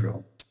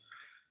syndrome.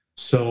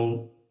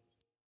 So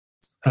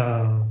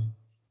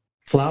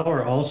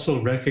Flower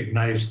also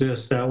recognized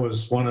this. That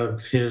was one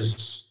of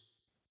his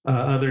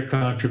other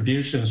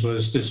contributions,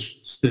 was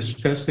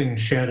discussing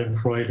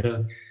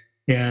Schadenfreude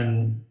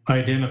and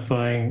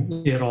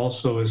identifying it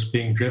also as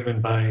being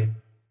driven by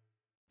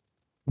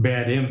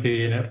bad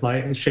envy. And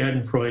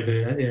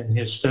Schadenfreude, in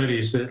his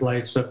studies, it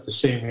lights up the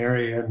same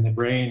area in the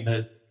brain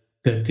that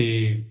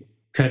the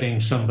cutting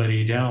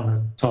somebody down,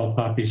 that the tall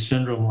poppy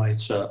syndrome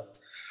lights up.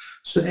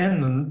 So,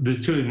 and the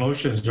 2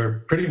 emotions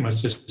are pretty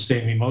much the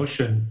same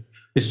emotion.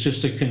 It's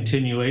just a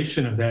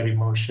continuation of that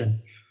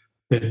emotion.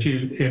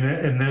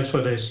 And that's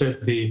what I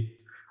said.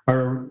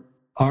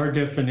 Our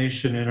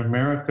definition in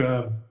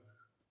America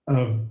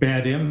of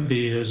bad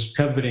envy is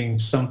coveting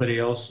somebody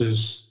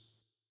else's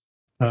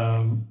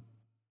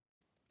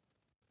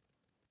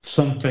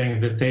something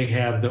that they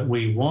have that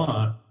we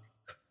want.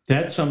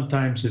 That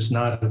sometimes is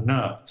not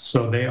enough.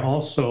 So they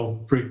also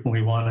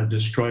frequently want to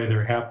destroy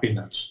their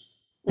happiness.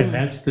 And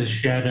that's the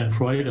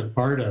Schadenfreude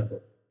part of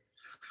it.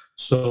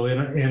 So,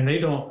 and they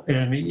don't,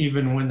 and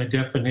even when the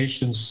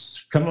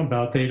definitions come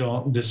about, they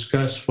don't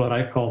discuss what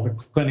I call the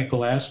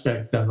clinical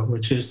aspect of it,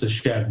 which is the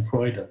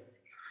Schadenfreude.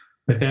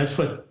 But that's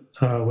what,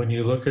 when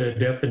you look at a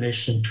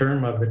definition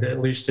term of it,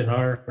 at least in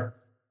our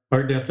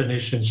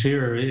definitions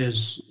here,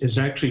 is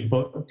actually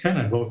both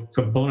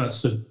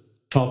components, the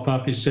tall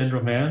poppy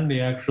syndrome and the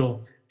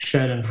actual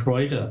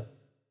Schadenfreude.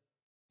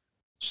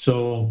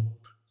 So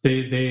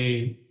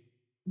they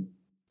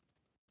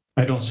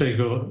I don't say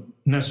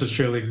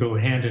necessarily go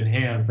hand in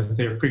hand, but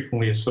they're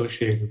frequently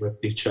associated with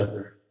each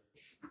other.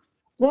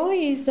 Why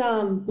is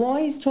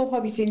tall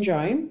poppy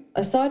syndrome,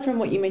 aside from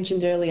what you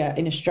mentioned earlier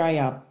in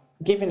Australia,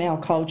 given our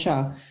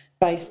culture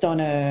based on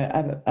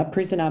a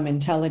prisoner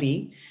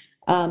mentality,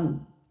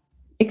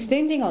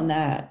 extending on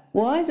that,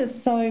 why is it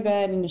so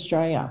bad in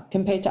Australia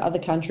compared to other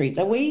countries?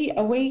 Are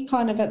we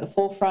kind of at the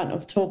forefront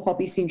of tall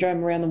poppy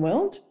syndrome around the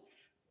world?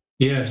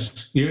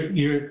 Yes,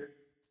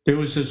 there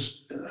was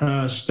this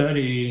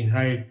study.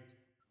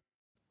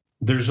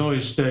 There's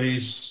always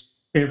studies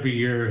every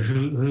year.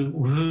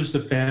 Who's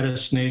the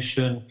fattest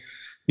nation?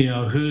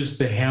 Who's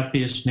the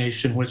happiest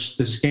nation? Which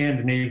the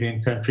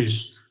Scandinavian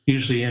countries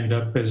usually end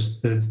up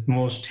as the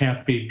most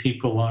happy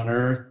people on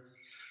earth.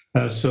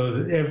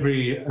 So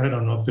I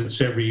don't know if it's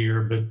every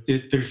year, but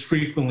there's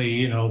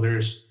frequently,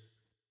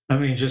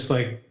 just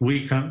like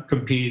we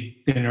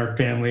compete in our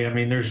family.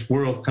 There's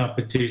world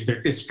competitions.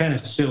 It's kind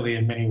of silly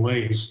in many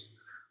ways,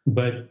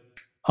 but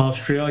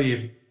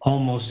Australia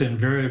almost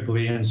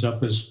invariably ends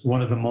up as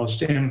one of the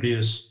most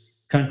envious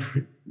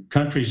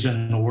countries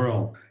in the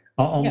world,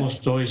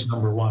 almost always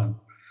number one.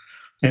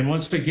 And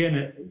once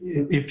again,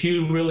 if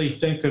you really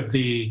think of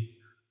the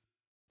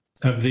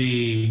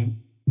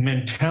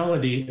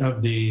mentality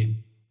of the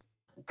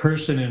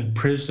person in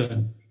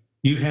prison,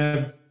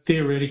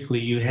 theoretically,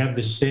 you have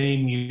the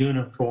same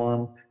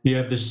uniform, you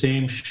have the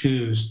same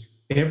shoes,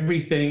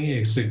 everything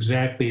is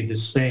exactly the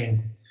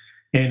same.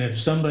 And if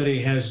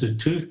somebody has a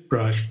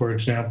toothbrush, for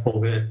example,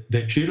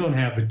 that you don't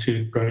have a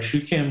toothbrush,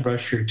 you can't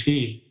brush your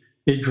teeth,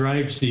 it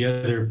drives the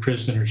other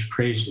prisoners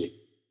crazy.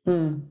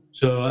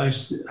 So I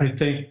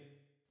think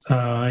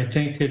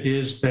it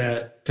is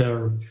that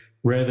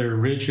rather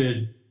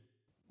rigid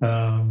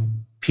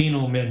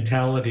penal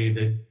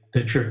mentality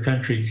that your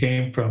country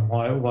came from.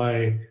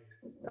 Why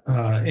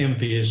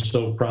envy is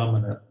so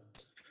prominent.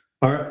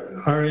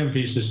 Our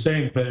envy is the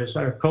same, but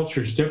our culture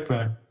is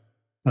different.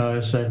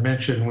 As I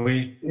mentioned,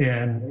 we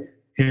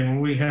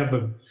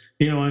have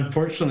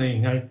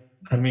unfortunately,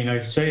 I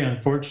say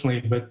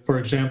unfortunately, but for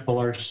example,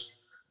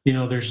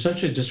 there's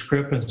such a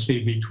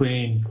discrepancy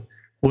between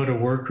what a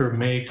worker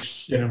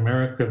makes in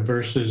America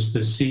versus the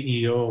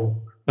CEO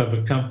of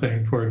a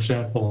company, for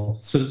example.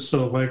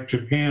 So like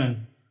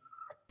Japan,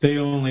 they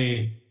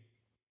only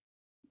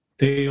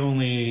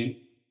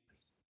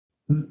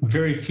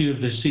very few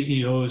of the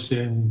CEOs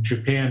in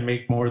Japan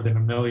make more than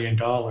 $1 million.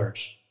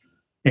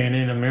 And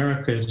in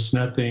America, it's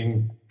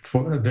nothing.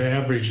 For the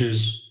average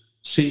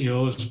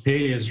CEO's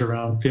pay is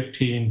around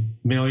 15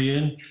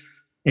 million,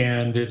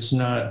 and it's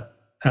not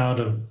out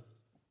of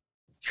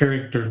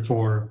character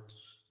for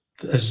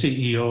a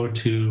CEO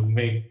to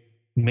make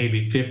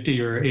maybe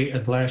 50 or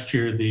 8. Last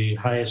year, the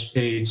highest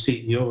paid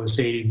CEO was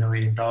 $80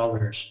 million.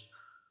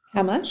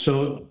 How much?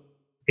 So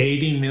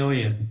 80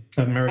 million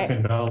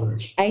American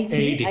dollars.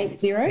 80?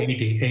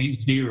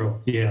 80,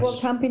 yes.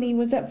 What company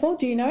was that for?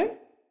 Do you know?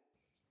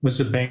 Was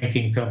a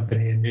banking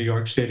company in New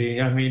York City.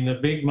 The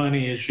big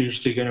money is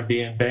usually going to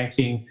be in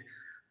banking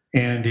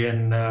and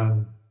in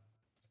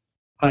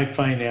high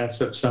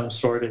finance of some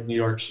sort in New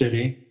York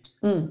City.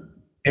 And,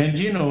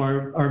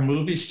 our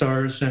movie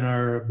stars and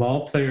our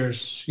ball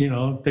players,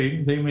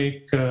 they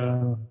make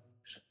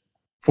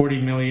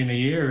 40 million a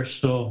year.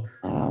 So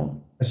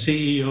a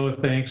CEO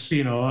thinks,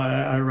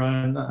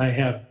 I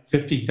have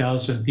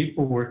 50,000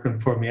 people working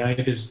for me. I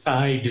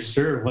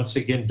deserve, once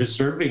again,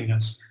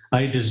 deservingness.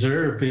 I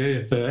deserve,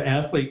 if an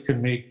athlete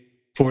can make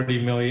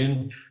 40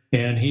 million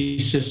and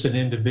he's just an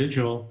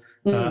individual,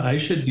 I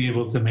should be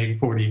able to make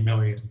 40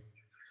 million.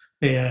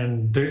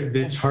 And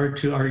it's hard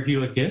to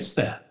argue against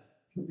that.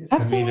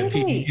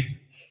 Absolutely.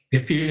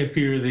 If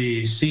you're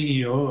the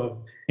CEO of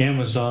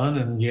Amazon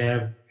and you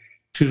have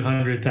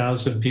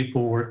 200,000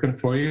 people working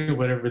for you,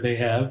 whatever they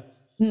have,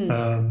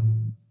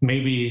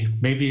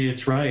 maybe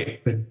it's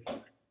right. But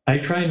I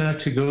try not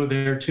to go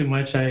there too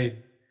much. I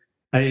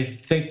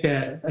think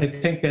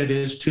that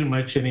is too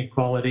much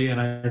inequality, and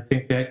I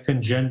think that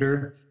can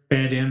gender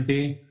bad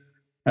envy.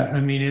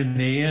 In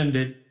the end,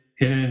 it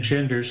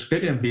engenders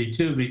good envy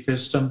too,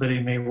 because somebody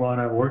may want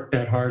to work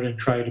that hard and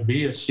try to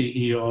be a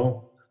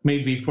CEO,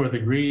 maybe for the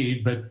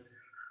greed, but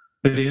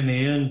in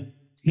the end,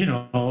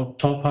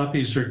 tall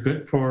poppies are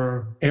good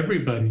for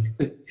everybody.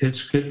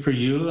 It's good for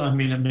you.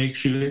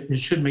 It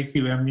should make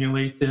you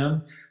emulate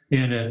them,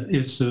 and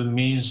it's a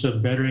means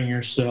of bettering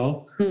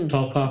yourself.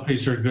 Tall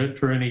poppies are good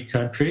for any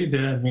country.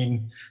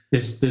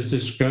 It's the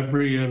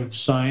discovery of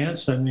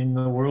science.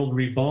 The world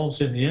revolves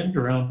in the end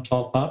around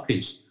tall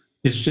poppies.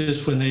 It's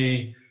just when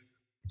they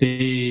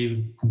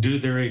do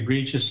their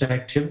egregious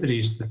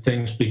activities that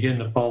things begin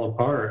to fall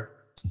apart.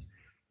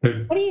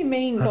 But, what do you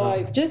mean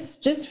by,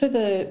 just for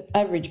the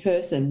average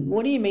person,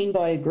 what do you mean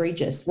by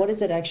egregious? What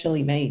does it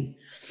actually mean?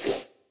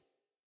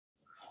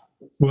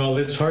 Well,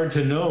 it's hard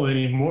to know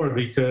anymore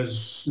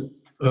because,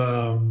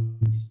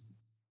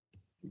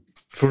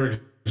 for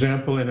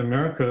example, in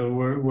America,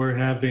 we're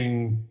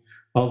having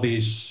all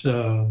these,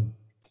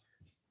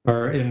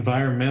 our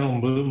environmental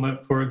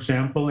movement, for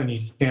example, and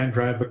you can't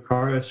drive a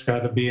car, it's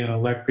got to be an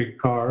electric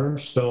car.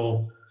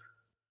 So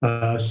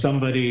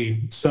some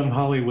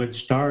Hollywood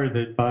star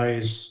that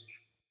buys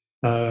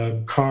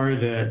a car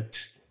that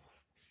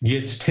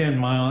gets 10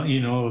 miles,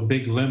 a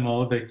big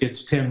limo that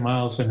gets 10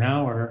 miles an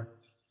hour,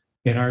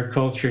 in our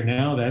culture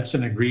now, that's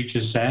an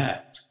egregious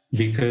act.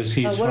 because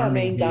he's what I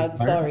harming mean, the Doug,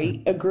 environment.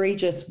 sorry,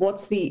 egregious.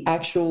 What's the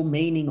actual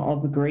meaning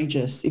of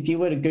egregious? If you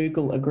were to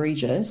Google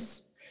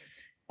egregious,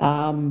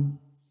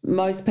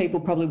 most people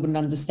probably wouldn't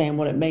understand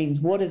what it means.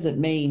 What does it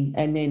mean?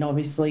 And then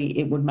obviously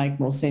it would make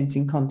more sense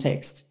in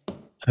context.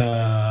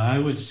 I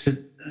would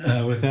sit,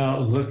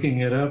 without looking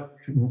it up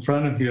in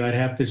front of you, I'd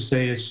have to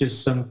say it's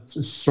just some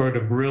sort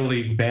of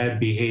really bad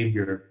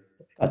behavior,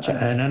 Gotcha.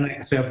 an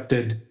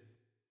unaccepted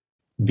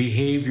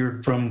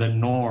behavior from the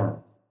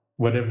norm,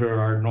 whatever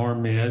our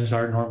norm is.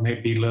 Our norm may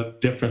be a little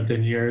different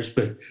than yours,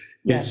 but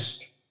Yeah.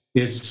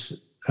 it's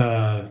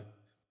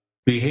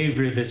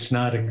behavior that's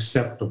not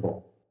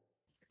acceptable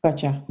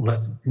Gotcha.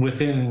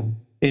 within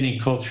any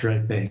culture, I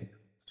think.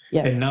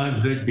 Yeah. And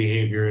not good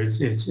behavior. It's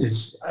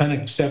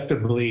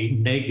unacceptably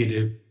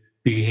negative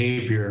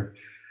behavior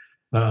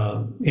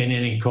in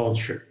any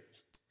culture.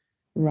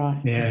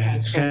 Right. And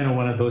it's kind of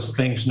one of those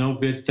things. No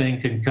good thing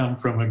can come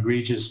from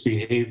egregious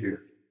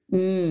behavior.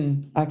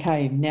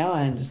 Okay, now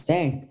I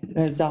understand.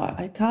 Because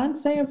I can't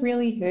say I've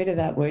really heard of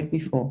that word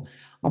before.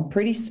 I'm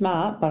pretty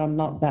smart, but I'm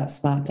not that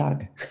smart,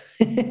 Doug.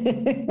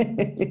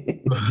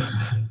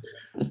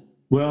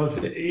 Well,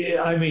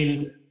 I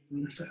mean,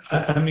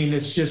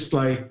 it's just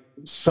like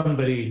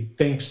somebody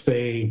thinks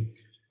they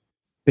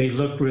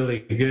look really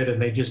good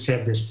and they just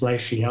have this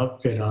flashy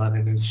outfit on,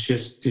 and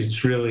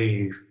it's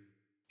really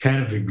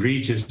kind of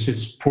egregious.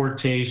 It's poor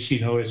taste,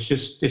 it's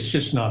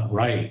just not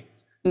right.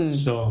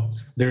 So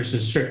there's a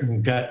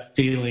certain gut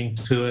feeling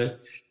to it,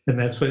 and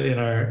that's what in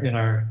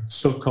our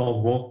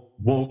so-called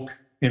woke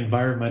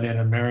environment in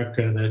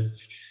America,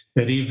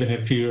 that even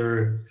if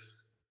you're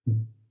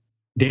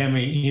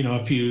damning,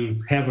 if you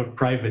have a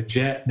private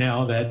jet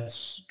now,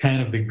 that's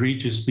kind of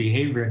egregious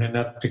behavior and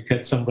enough to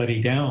cut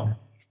somebody down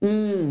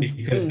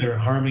because they're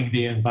harming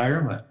the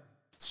environment.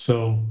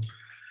 So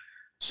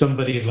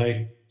somebody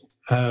like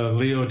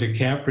Leo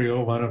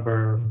DiCaprio, one of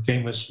our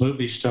famous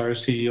movie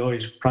stars, he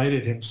always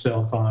prided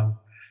himself on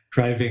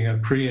driving a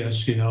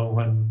Prius,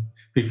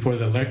 before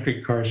the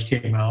electric cars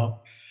came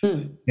out.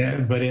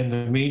 Yeah, but in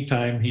the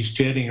meantime, he's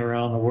jetting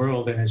around the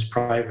world in his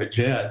private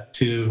jet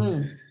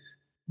to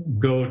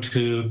go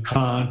to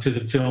Cannes, to the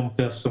film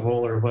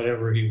festival or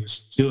whatever he was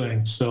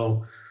doing.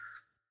 So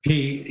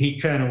he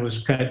kind of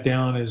was cut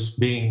down as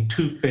being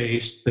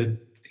two-faced, that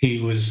he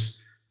was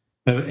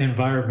an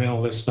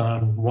environmentalist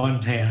on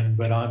one hand,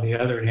 but on the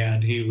other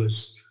hand, he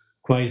was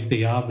quite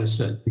the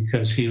opposite,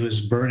 because he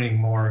was burning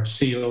more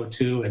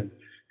CO2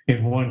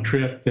 in one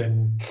trip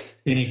than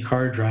any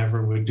car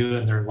driver would do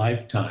in their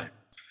lifetime.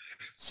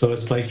 So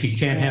it's like you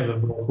can't have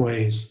it both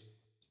ways.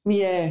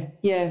 Yeah.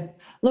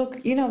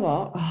 Look, you know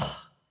what?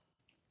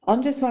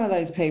 I'm just one of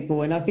those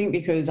people, and I think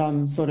because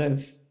I'm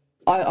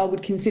I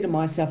would consider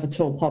myself a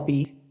tall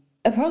poppy.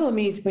 The problem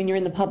is when you're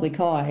in the public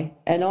eye,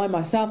 and I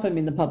myself am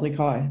in the public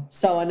eye,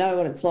 so I know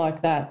what it's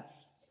like, that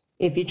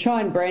if you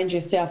try and brand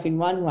yourself in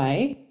one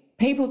way,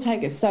 people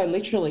take it so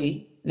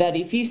literally that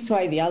if you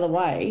sway the other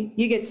way,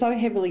 you get so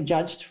heavily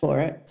judged for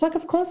it. It's like,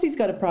 of course he's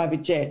got a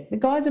private jet. The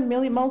guy's a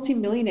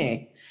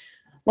multi-millionaire.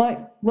 Like,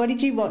 what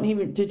did you want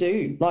him to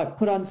do? Like,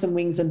 put on some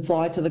wings and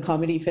fly to the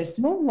comedy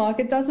festival? Like,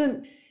 it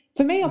doesn't,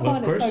 for me, I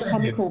find it so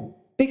comical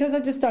because I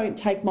just don't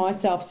take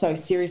myself so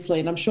seriously.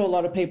 And I'm sure a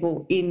lot of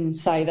people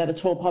say that are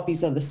tall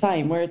poppies are the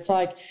same, where it's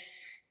like,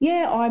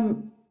 yeah,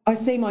 I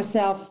see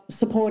myself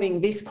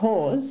supporting this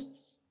cause,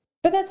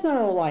 but that's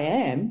not all I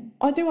am.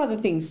 I do other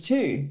things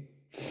too.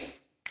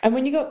 And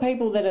when you got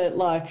people that are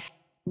like,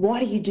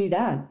 why do you do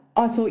that?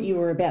 I thought you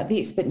were about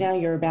this, but now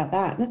you're about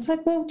that. And it's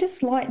like, well,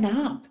 just lighten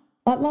up.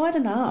 Like,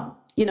 lighten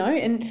up,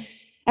 and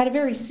at a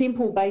very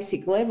simple,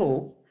 basic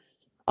level,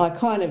 I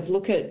kind of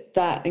look at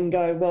that and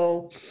go,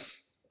 well,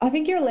 I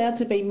think you're allowed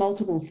to be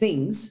multiple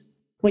things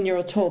when you're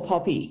a tall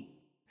poppy.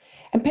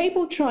 And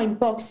people try and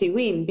box you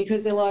in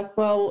because they're like,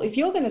 well, if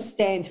you're going to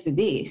stand for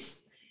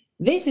this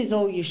is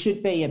all you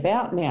should be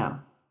about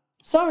now.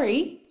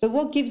 Sorry, but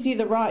what gives you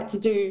the right to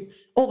do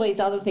all these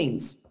other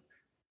things?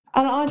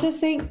 And I just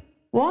think,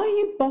 why are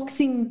you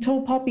boxing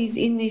tall poppies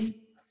in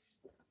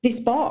this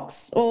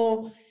box?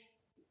 Or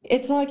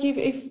it's like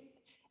if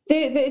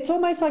it's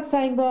almost like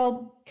saying,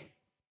 well,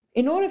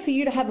 in order for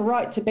you to have a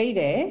right to be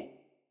there,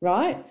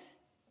 right?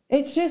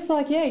 It's just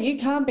like, yeah, you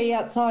can't be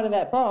outside of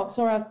that box,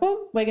 or else,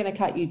 boom, we're going to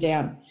cut you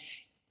down.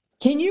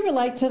 Can you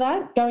relate to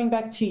that? Going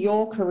back to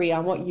your career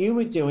and what you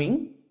were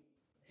doing,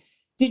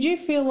 did you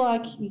feel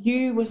like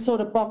you were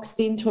sort of boxed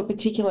into a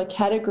particular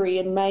category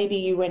and maybe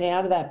you went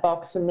out of that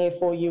box and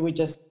therefore you were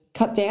just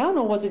cut down?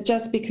 Or was it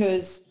just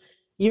because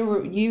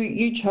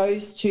you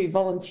chose to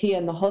volunteer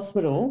in the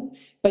hospital,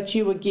 but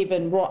you were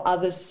given what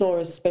others saw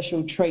as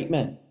special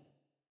treatment?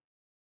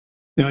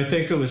 No, I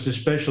think it was a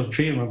special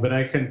treatment, but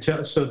I can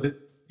tell. So that,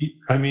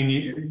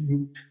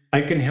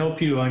 I can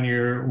help you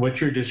on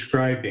what you're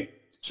describing.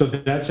 So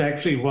that's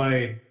actually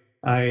why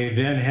I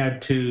then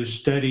had to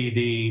study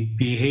the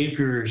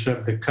behaviors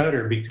of the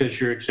cutter,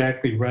 because you're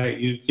exactly right.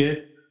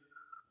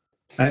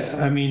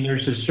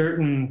 There's a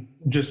certain,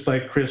 just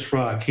like Chris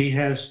Rock,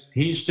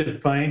 he's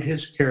defined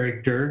his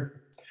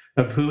character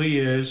of who he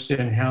is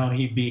and how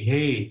he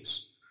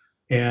behaves.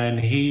 and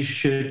he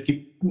should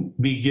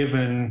be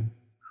given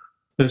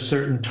a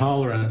certain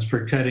tolerance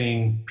for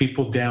cutting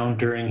people down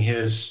during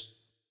his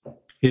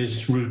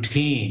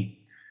routine.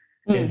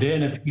 And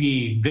then if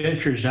he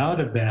ventures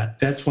out of that,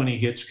 that's when he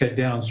gets cut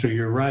down. So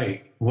you're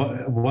right.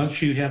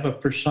 Once you have a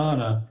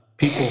persona,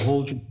 people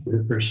hold you to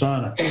the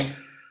persona.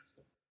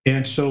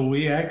 And so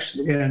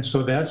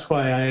that's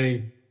why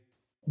I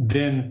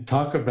then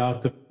talk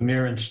about the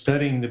mirror and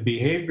studying the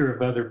behavior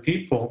of other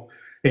people.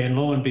 And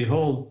lo and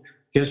behold,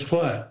 guess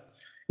what?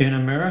 In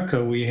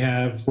America, we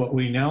have what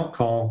we now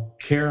call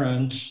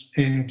Karens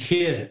and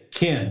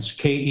Kens,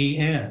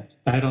 K-E-N.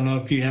 I don't know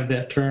if you have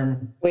that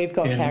term. We've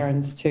got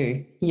Karens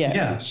too. Yeah.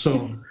 Yeah.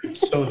 So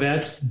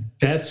that's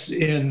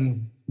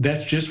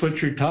just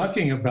what you're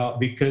talking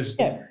about, because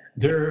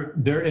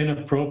they're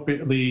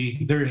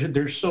inappropriately,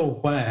 they're so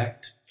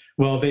whacked.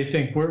 Well, they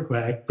think we're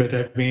whacked, but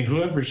I mean,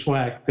 whoever's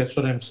whacked, that's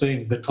what I'm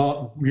saying.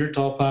 Your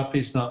tall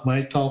poppy's not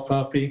my tall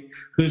poppy.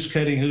 Who's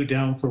cutting who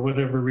down for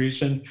whatever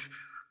reason?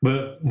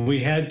 But we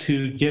had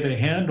to get a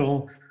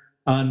handle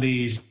on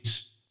these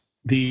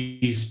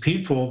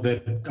people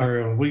that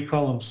are, we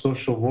call them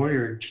social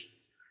warrior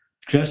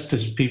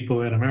justice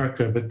people in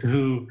America, but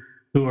who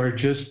are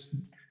just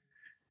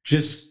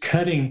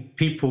cutting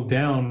people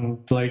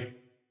down like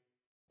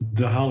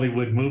the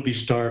Hollywood movie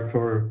star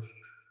for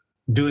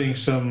doing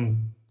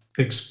some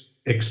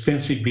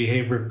expensive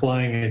behavior,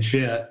 flying a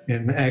jet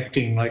and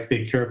acting like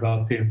they care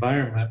about the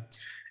environment.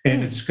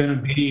 And it's going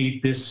to be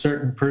this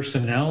certain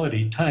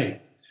personality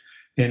type.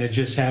 And it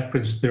just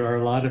happens there are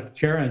a lot of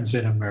Karens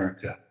in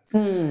America.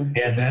 And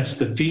that's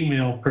the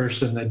female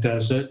person that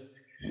does it.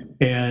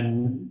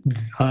 And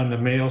on the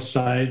male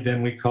side,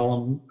 then we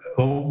call them,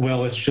 oh,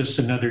 well, it's just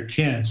another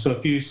Ken. So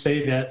if you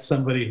say that,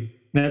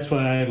 that's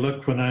why I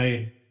look when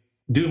I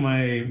do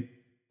my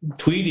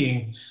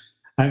tweeting,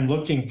 I'm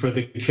looking for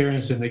the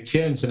Karens and the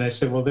Kens. And I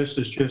say, well, this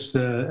is just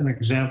an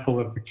example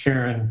of a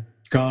Karen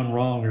gone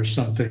wrong or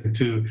something,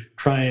 to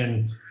try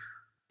and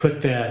put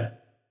that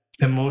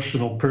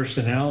emotional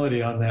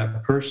personality on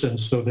that person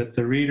so that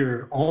the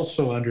reader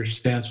also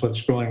understands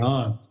what's going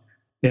on.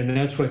 And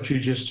that's what you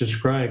just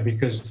described,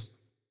 because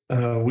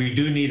we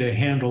do need a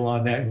handle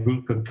on that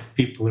group of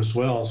people as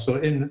well. So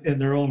in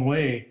their own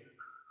way,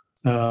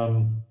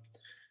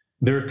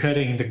 they're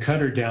cutting the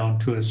cutter down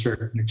to a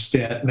certain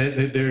extent. They're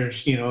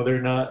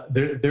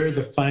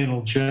the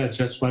final judge.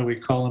 That's why we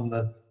call them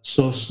the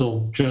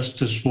social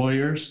justice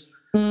warriors.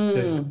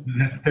 They're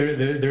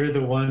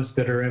the ones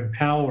that are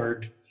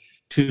empowered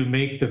to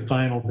make the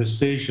final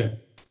decision.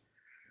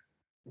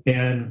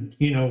 And,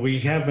 we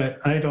have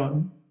I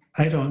don't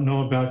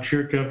know about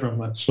your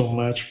government so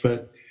much,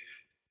 but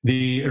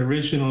the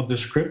original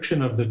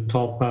description of the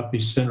tall poppy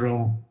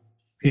syndrome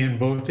in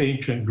both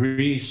ancient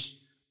Greece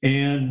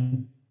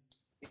and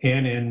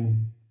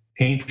in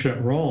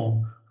ancient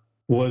Rome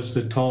was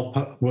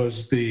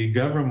the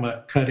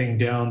government cutting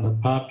down the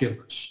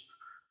populace.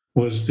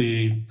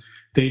 They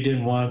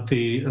didn't want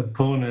the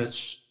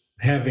opponents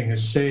having a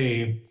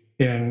say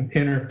and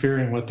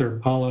interfering with their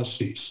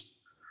policies.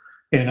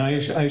 And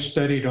I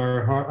studied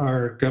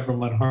our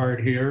government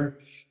hard here,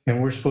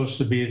 and we're supposed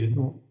to be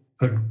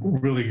a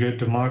really good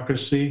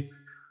democracy.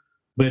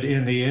 But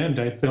in the end,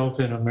 I felt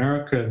in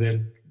America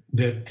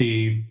that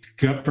the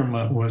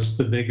government was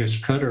the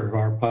biggest cutter of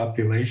our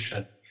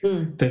population,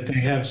 that they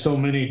have so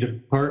many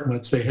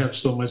departments, they have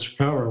so much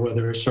power,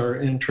 whether it's our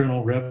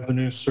Internal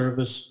Revenue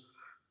Service,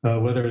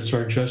 whether it's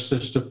our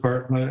Justice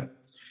Department,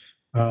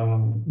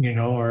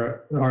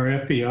 our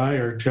FBI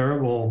are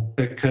terrible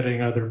at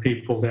cutting other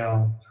people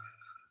down.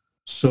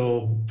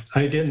 So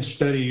I didn't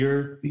study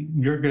your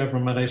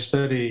government. I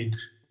studied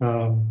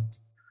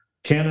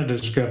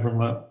Canada's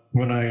government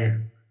when I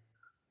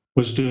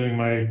was doing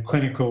my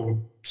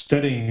clinical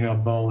studying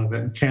of all of it.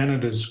 And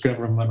Canada's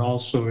government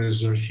also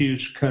is a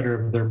huge cutter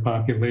of their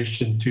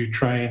population to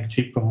try and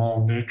keep them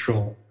all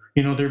neutral.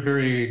 They're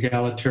very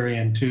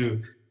egalitarian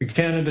too.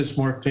 Canada's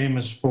more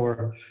famous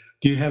for,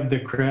 do you have the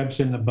crabs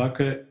in the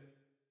bucket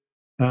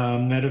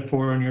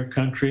metaphor in your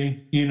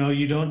country?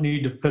 You don't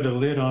need to put a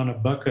lid on a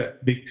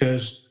bucket,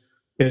 because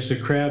as the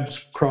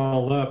crabs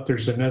crawl up,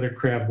 there's another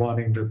crab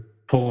wanting to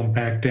pull them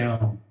back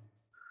down.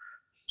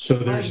 So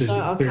I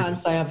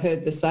can't say I've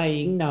heard the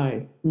saying.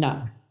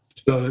 No.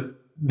 So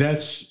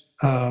that's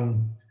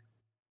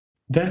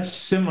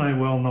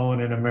semi-well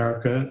known in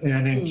America.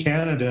 And in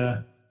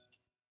Canada,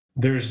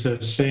 there's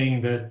a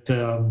saying that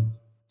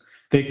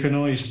they can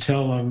always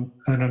tell an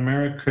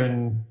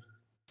American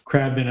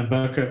crab in a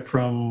bucket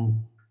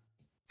from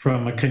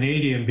a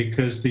Canadian,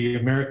 because the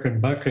American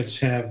buckets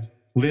have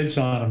lids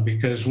on them,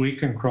 because we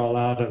can crawl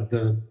out of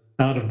the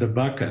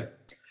bucket.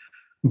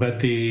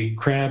 But the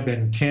crab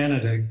in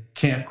Canada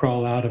can't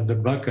crawl out of the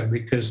bucket,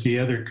 because the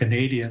other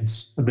Canadian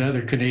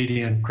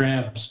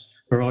crabs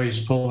are always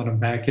pulling them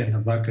back in the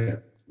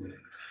bucket.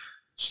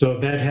 So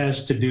that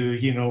has to do,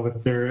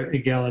 with their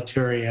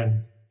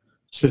egalitarian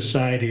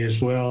society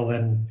as well.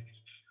 And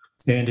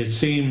it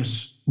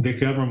seems the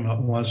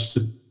government wants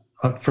to,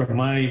 from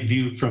my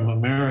view from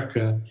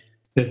America,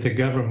 that the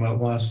government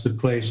wants to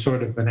play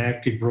sort of an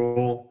active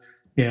role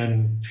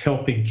and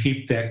helping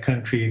keep that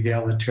country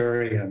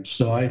egalitarian.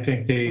 So I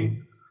think the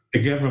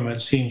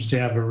government seems to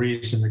have a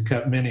reason to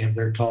cut many of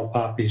their tall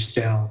poppies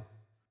down.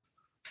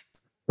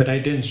 But I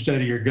didn't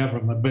study your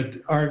government, but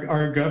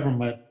our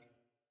government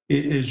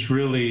is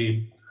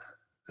really,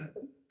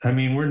 I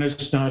mean, we're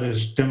just not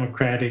as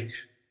democratic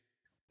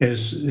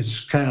as,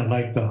 it's kind of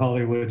like the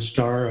Hollywood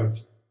star of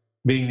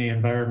being the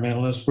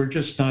environmentalist. We're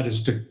just not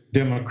as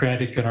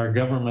democratic, and our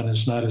government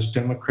is not as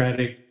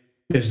democratic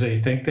as they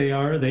think they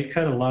are. They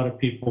cut a lot of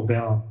people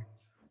down.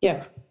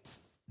 Yeah.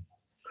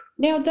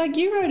 Now, Doug,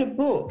 you wrote a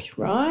book,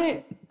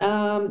 right?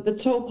 The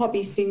Tall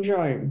Poppy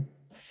Syndrome,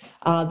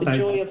 The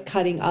Joy of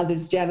Cutting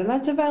Others Down, and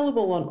that's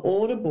available on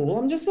Audible.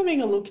 I'm just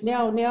having a look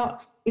now. Now,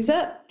 is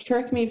that,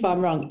 correct me if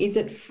I'm wrong, is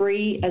it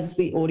free as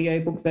the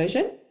audiobook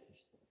version?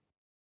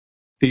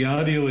 The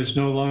audio is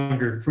no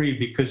longer free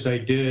because I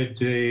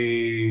did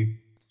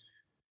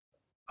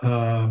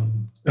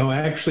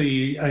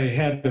actually, I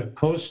had it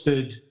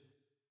posted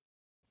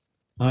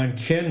on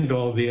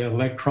Kindle, the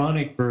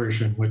electronic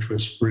version, which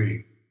was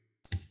free.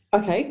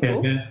 Okay,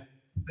 cool.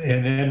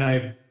 And then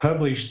I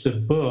published the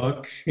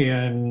book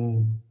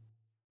in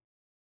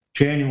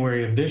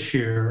January of this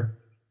year,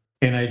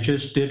 and I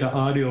just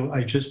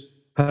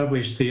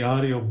published the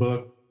audio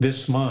book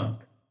this month.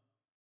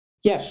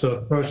 Yeah. So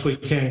of course we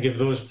can't give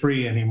those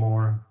free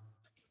anymore.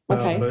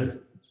 Okay.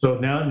 But so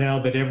now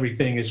that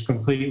everything is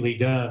completely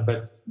done,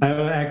 but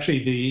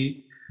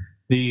actually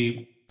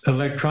the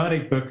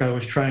electronic book, I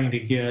was trying to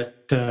get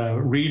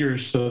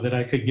readers so that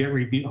I could get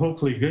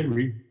hopefully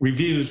good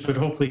reviews, but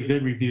hopefully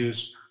good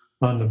reviews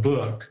on the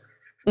book,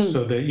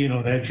 so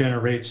that that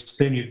generates.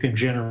 Then you can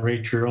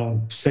generate your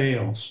own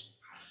sales,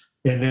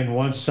 and then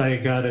once I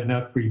got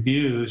enough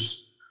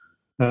reviews,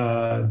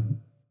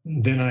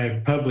 then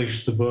I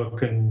published the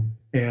book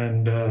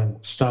and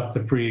stopped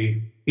the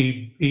free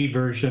e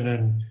version,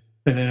 and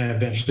then I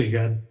eventually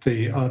got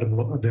the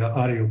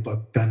audio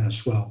book done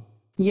as well.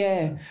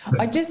 Yeah,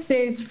 it just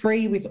says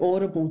free with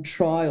Audible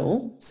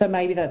trial, so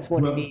maybe that's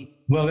what it is.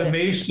 Well, it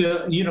may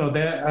still,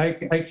 that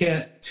I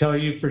can't tell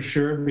you for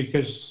sure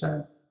because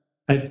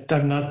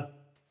I'm not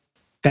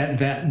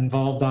that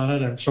involved on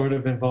it. I'm sort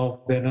of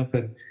involved in it,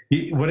 but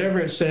whatever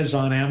it says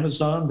on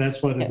Amazon,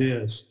 that's what it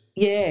is.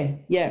 Yeah.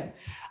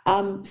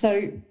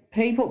 So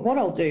people, what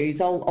I'll do is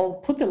I'll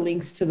put the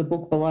links to the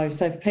book below.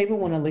 So if people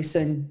want to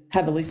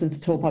have a listen to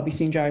Tall Poppy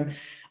Syndrome,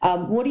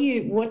 what do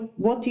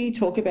you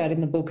talk about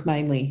in the book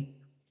mainly?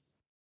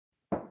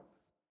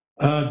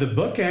 The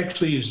book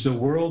actually is a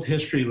world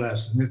history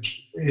lesson.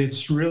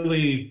 It's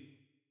really,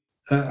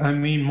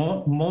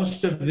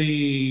 most of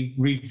the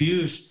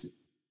reviews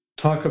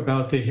talk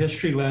about the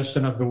history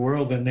lesson of the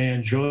world, and they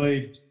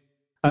enjoyed.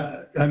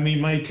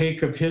 My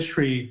take of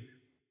history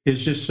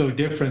is just so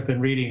different than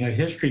reading a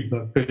history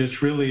book, but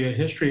it's really a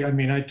history.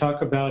 I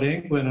talk about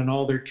England and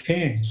all their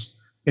kings,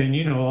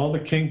 and all the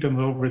kingdom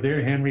over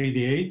there. Henry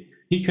VIII,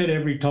 he cut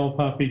every tall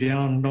poppy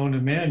down known to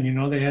man.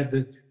 They had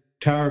the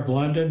Tower of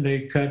London.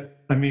 They cut.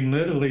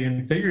 Literally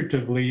and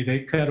figuratively,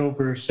 they cut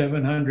over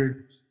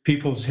 700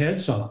 people's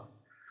heads off.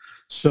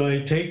 So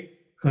I take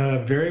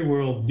a very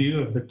world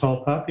view of the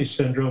tall poppy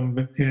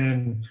syndrome,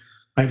 and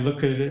I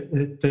look at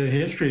it, the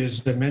history,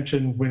 as I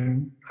mentioned,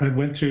 when I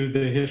went through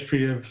the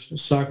history of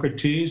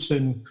Socrates,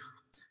 and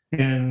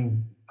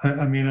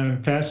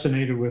I'm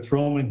fascinated with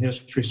Roman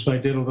history, so I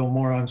did a little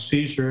more on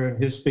Caesar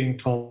and his being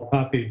tall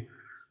poppy.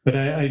 But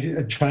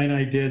China,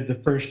 I did the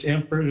first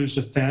emperor, who's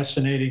a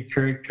fascinating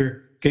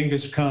character,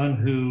 Genghis Khan,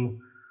 who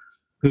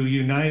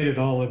united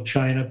all of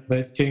China.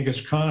 But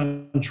Genghis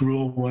Khan's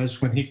rule was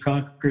when he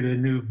conquered a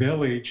new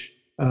village,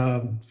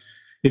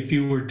 if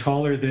you were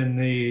taller than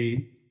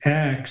the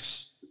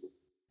axe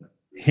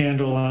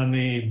handle on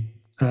the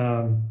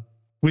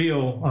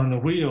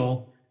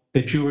wheel,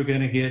 that you were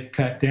going to get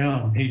cut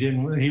down.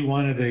 He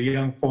wanted a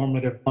young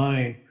formative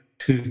mind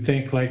to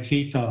think like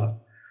he thought.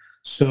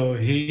 So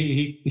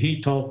he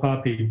tall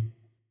poppy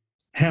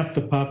half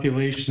the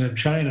population of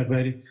China,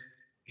 but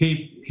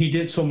he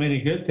did so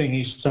many good things.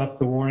 He stopped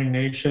the warring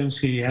nations.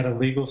 He had a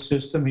legal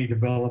system. He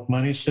developed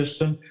money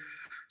system.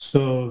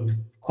 So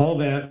all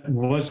that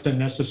wasn't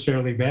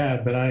necessarily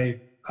bad. But I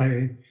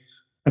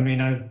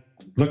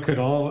look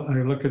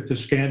at the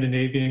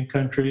Scandinavian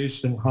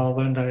countries and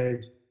Holland,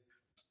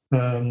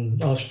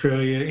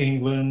 Australia,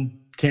 England,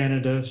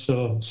 Canada,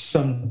 so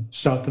some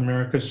South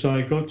America. So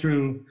I go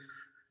through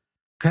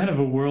kind of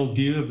a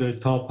worldview of the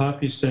tall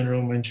poppy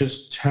syndrome and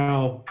just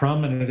how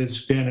prominent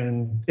it's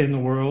been in the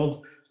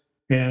world.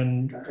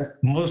 And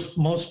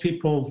most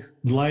people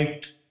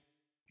liked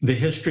the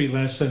history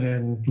lesson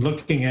and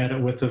looking at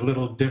it with a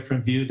little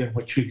different view than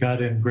what you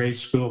got in grade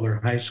school or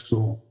high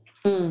school.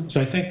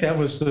 So I think that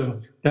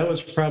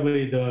was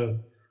probably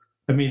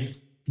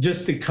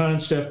just the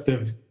concept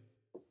of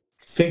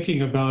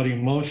thinking about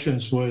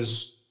emotions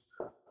was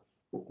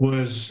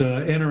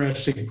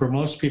interesting for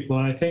most people.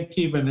 And I think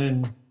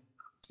even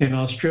in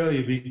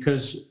Australia,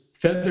 because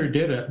Feather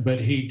did it, but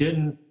he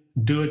didn't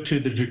do it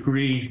to the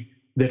degree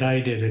that I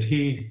did it.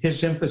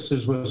 His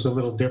emphasis was a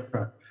little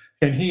different.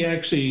 And he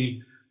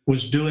actually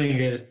was doing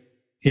it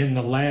in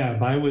the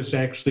lab. I was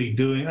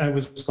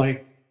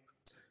like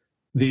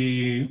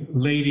the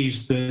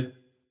ladies that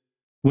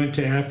went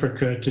to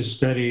Africa to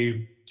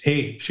study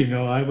apes.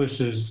 I was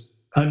this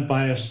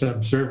unbiased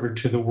observer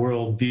to the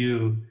world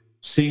view,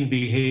 seeing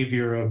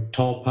behavior of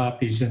tall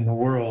poppies in the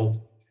world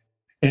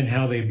and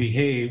how they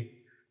behave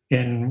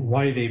and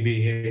why they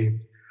behave.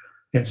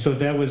 And so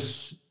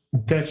that's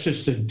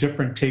just a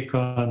different take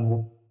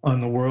on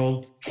the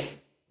world.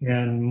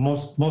 And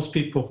most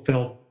people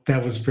felt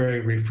that was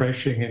very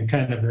refreshing and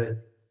kind of a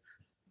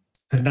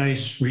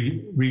nice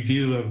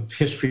review of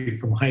history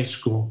from high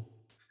school.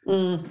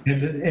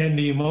 And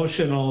the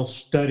emotional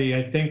study,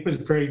 I think, was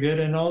very good.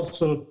 And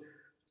also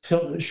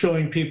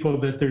showing people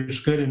that there's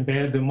good and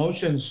bad. The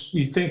emotions,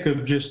 you think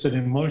of just an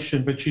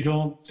emotion, but you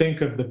don't think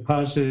of the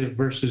positive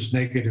versus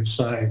negative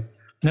side.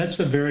 That's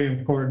a very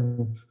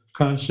important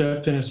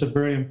concept, and it's a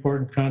very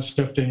important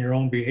concept in your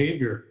own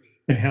behavior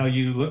and how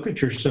you look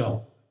at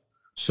yourself.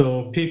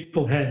 So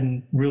people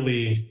hadn't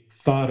really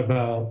thought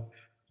about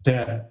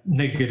that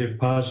negative,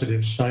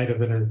 positive side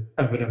of an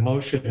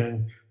emotion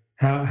and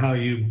how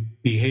you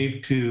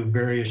behave to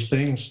various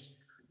things,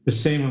 the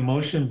same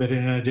emotion, but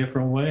in a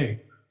different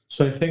way.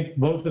 So I think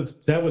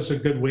that was a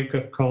good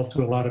wake-up call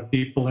to a lot of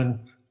people, and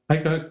I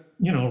got,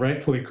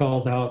 rightfully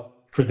called out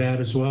for that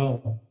as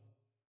well.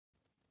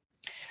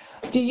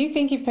 Do you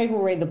think if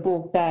people read the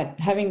book that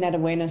having that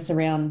awareness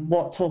around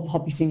what tall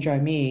poppy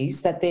syndrome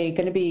is, that they're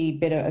going to be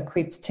better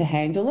equipped to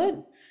handle it?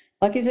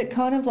 Like, is it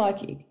kind of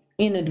like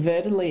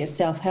inadvertently a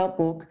self-help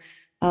book,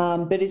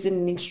 but is it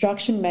an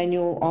instruction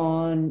manual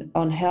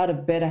on how to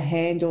better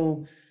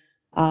handle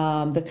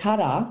the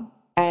cutter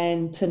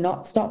and to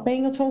not stop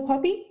being a tall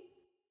poppy?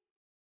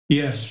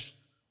 Yes.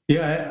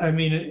 Yeah.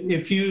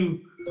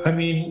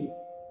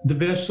 The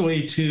best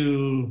way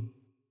to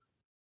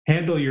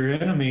handle your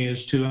enemy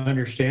is to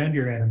understand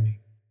your enemy.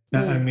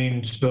 That's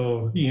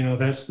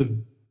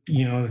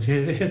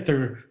hit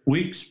their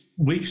weak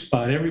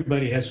spot.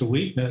 Everybody has a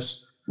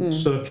weakness.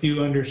 So if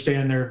you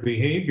understand their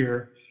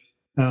behavior,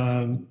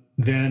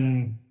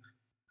 then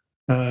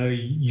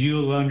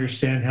you'll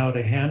understand how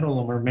to handle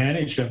them or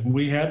manage them.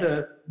 We had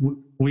a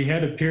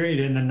period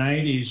in the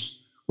 90s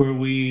where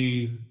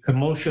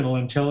emotional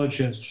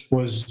intelligence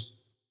was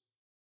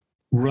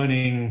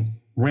running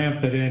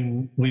rampant,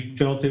 and we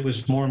felt it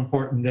was more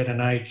important than an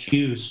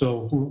IQ.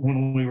 So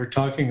when we were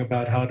talking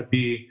about how to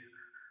be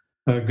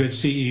a good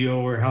CEO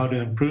or how to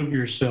improve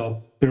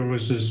yourself, there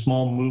was a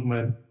small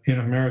movement in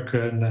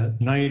America in the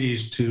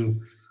 90s to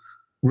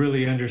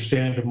really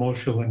understand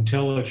emotional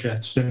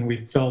intelligence. And we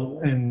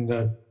felt in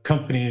the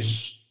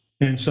companies,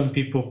 and some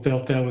people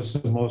felt that was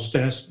the most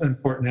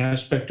important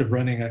aspect of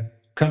running a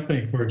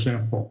company, for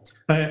example.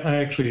 I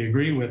actually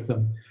agree with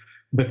them.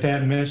 But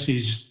that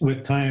message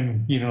with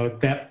time,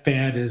 that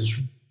fad is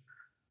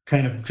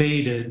kind of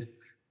faded,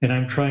 and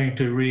I'm trying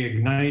to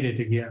reignite it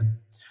again.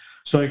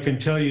 So I can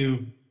tell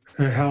you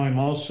how I'm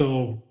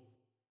also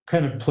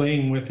kind of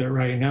playing with it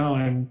right now.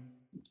 I'm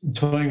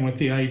toying with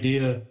the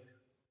idea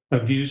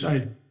of use.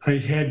 I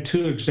had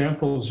two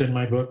examples in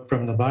my book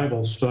from the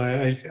Bible. So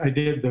I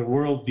did the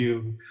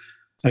worldview.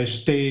 I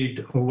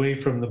stayed away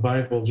from the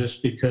Bible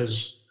just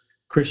because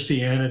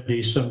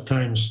Christianity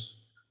sometimes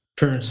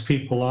turns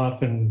people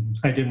off, and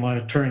I didn't want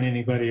to turn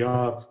anybody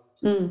off.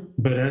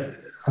 But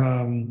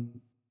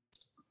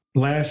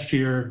last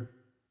year,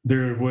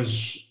 there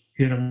was,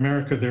 in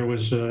America,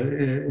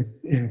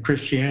 in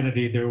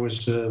Christianity, there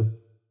was a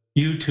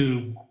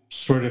YouTube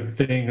sort of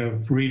thing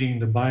of reading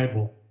the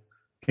Bible,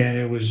 and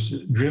it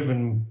was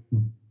driven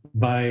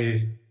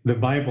by the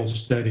Bible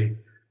study,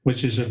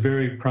 which is a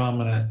very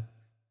prominent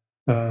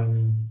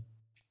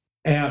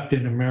app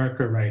in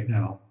America right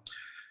now.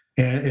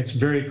 And it's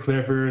very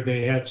clever.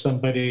 They have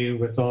somebody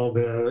with all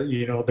the,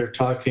 they're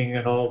talking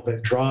and all the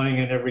drawing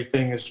and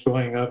everything is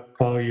going up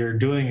while you're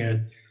doing it.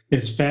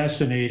 It's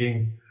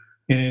fascinating.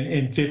 And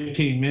in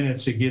 15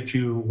 minutes, it gives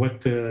you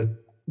what the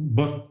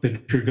book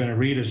that you're going to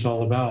read is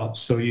all about.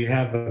 So you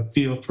have a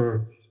feel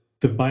for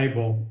the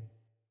Bible.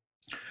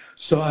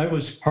 So I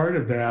was part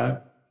of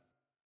that.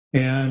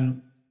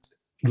 And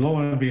lo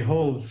and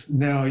behold,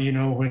 now,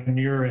 when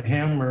you're a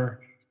hammer,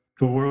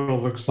 the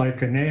world looks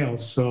like a nail.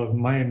 So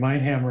my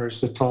hammer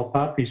is the tall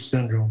poppy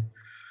syndrome.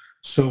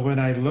 So when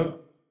I looked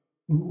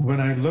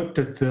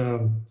at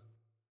the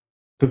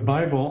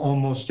Bible,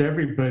 almost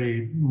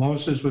everybody,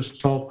 Moses was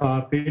tall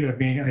poppied.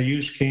 I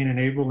used Cain and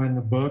Abel in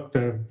the book,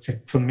 the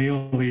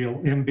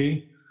familial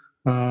envy.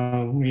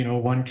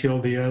 One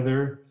killed the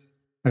other.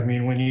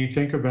 When you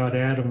think about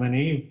Adam and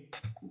Eve,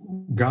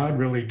 God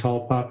really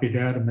tall poppied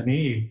Adam and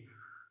Eve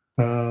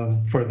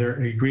for their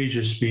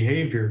egregious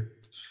behavior.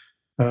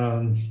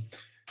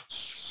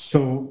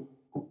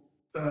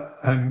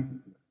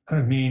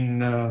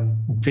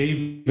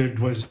 David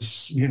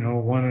was,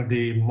 one of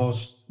the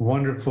most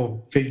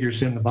wonderful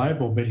figures in the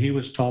Bible, but he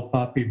was tall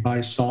poppied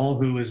by Saul,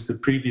 who was the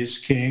previous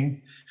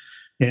king.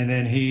 And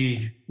then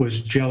he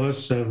was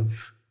jealous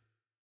of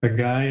a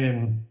guy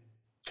and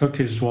took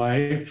his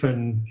wife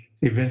and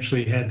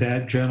eventually had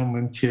that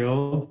gentleman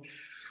killed.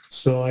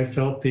 So I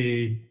felt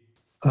the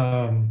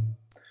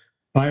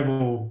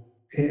Bible,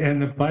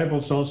 and the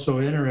Bible's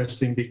also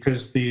interesting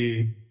because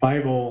the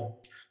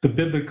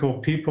biblical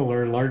people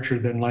are larger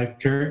than life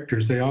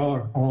characters. They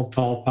are all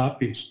tall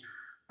poppies,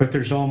 but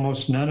there's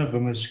almost none of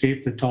them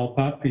escape the tall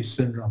poppy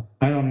syndrome.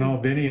 I don't know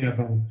of any of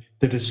them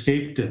that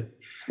escaped it.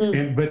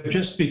 But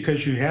just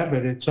because you have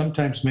it, it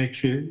sometimes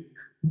makes you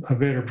a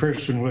better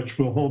person, which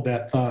will hold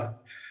that thought.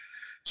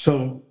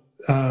 So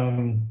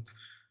I'm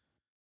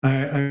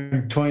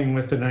toying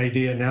with an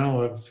idea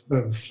now of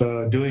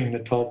doing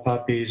the tall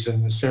poppies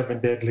and the 7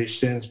 deadly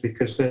sins,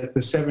 because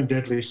the 7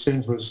 deadly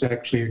sins was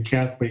actually a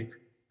Catholic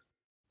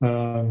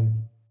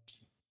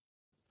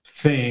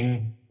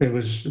thing. It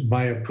was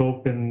by a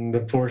pope in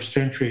the 4th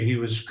century. He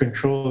was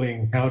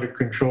controlling how to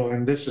control,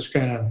 and this is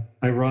kind of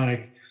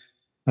ironic.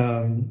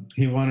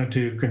 He wanted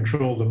to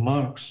control the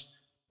monks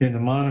in the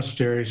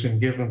monasteries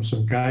and give them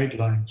some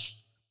guidelines.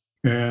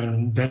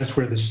 And that's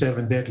where the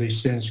 7 deadly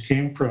sins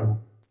came from.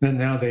 And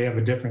now they have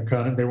a different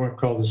they weren't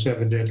called the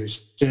 7 deadly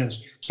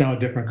sins. It's now a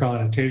different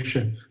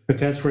connotation, but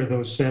that's where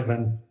those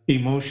 7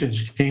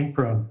 emotions came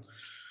from.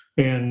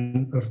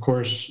 And of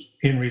course,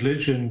 in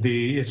religion,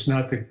 it's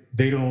not that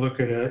they don't look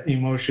at an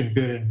emotion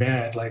good and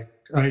bad like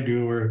I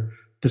do or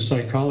the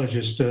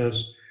psychologist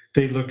does.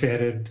 They look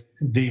at it,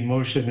 the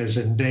emotion as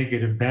a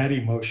negative, bad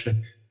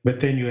emotion, but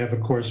then you have a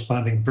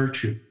corresponding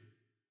virtue.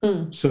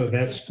 So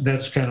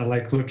that's kind of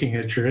like looking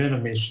at your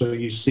enemies. So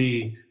you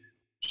see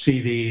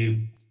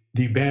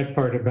the bad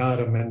part about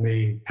them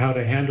and how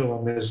to handle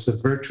them is the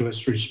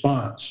virtuous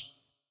response.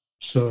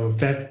 So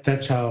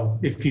that's how,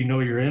 if you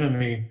know your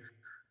enemy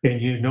and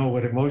you know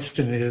what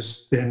emotion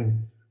is,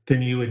 then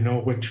you would know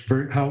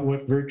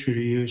what virtue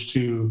to use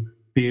to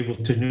be able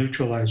to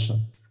neutralize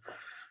them.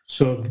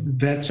 So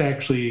that's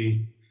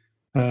actually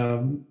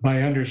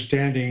by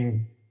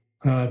understanding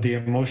the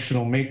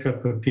emotional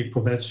makeup of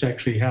people, that's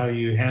actually how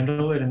you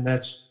handle it, and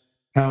that's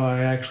how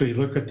I actually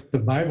look at the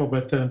Bible.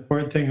 But the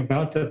important thing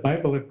about the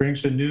Bible, it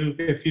brings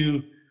if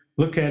you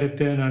look at it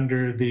then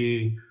under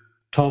the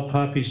tall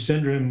poppy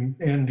syndrome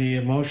and the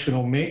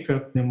emotional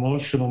makeup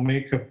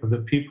of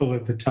the people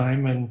at the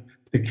time and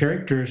the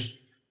characters,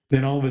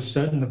 then all of a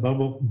sudden the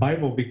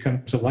Bible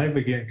becomes alive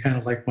again, kind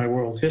of like my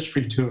world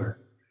history tour.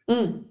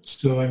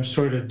 So I'm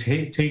sort of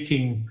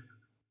taking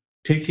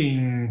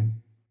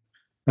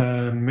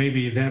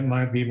maybe that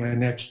might be my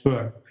next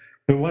book.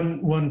 But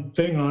one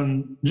thing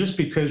on, just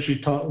because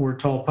we're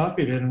tall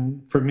poppied,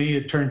 and for me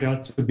it turned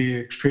out to be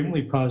an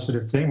extremely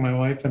positive thing. My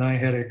wife and I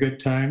had a good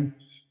time.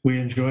 We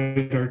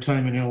enjoyed our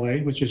time in LA,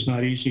 which is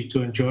not easy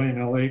to enjoy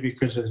in LA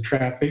because of the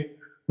traffic,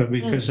 but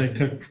because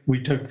we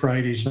took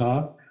Fridays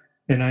off,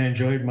 and I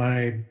enjoyed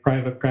my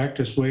private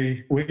practice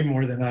way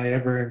more than I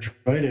ever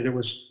enjoyed it. It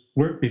was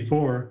work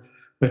before,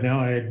 but now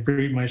I had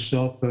freed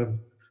myself of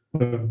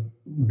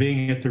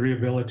being at the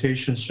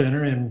rehabilitation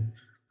center and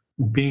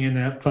being in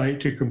that fight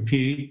to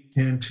compete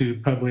and to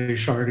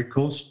publish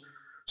articles.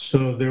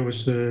 So there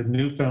was a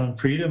newfound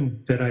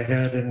freedom that I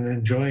had in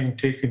enjoying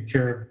taking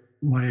care of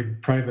my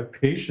private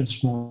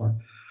patients more.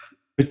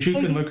 But you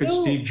can look at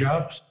Steve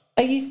Jobs.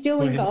 Are you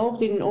still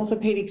involved in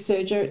orthopedic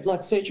surgery?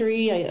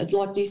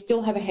 Do you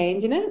still have a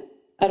hand in it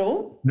at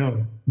all?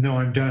 No,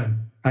 I'm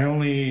done. I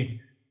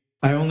only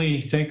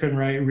think and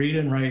read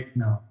and write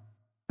now.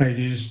 I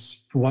just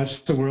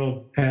watch the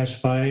world pass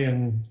by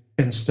and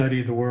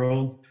study the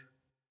world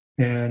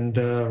and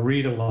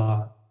read a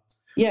lot.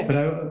 Yeah.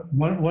 But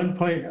one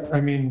point,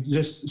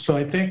 just so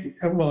I think,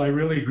 I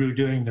really grew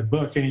doing the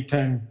book.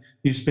 Anytime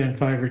you spend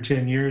 5 or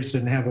 10 years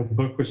and have a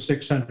book with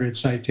 600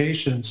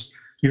 citations,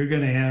 you're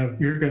going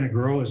to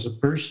grow as a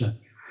person.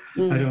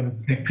 I don't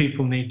think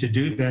people need to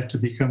do that to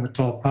become a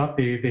tall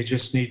poppy. They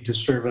just need to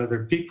serve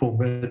other people.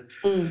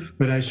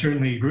 But I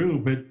certainly grew.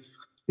 But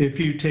if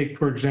you take,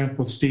 for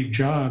example, Steve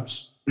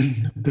Jobs,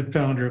 the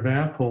founder of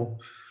Apple,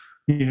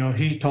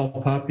 he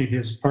tall poppied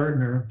his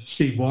partner,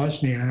 Steve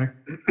Wozniak,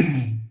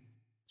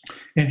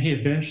 and he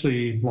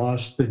eventually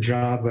lost the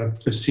job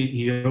of the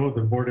CEO of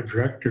the board of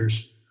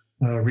directors,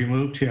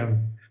 removed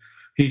him.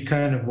 He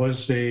kind of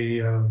was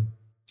he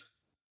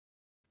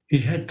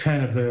had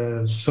kind of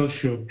a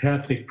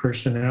sociopathic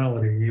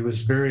personality. He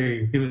was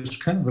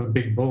kind of a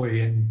big bully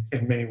in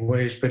many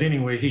ways. But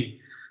anyway, he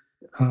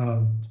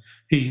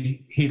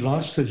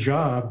lost the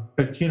job.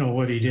 But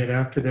what he did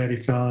after that, he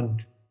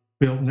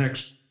built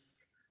next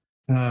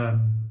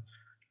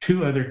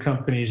 2 other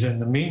companies in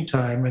the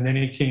meantime, and then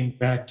he came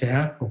back to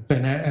Apple.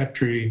 Then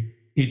after he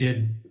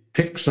did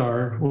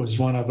Pixar was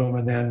one of them,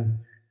 and then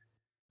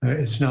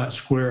it's not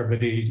Square,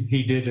 but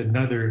he did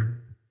another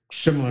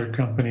similar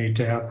company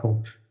to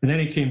Apple. And then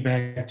he came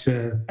back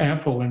to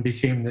Apple and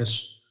became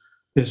this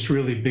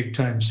really big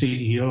time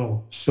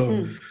CEO.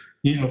 So,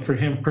 for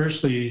him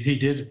personally, he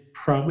did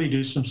probably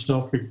do some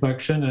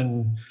self-reflection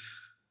and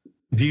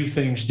view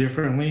things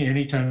differently.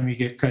 Anytime you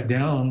get cut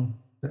down,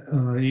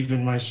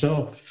 even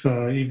myself,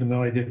 even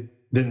though I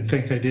didn't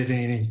think I did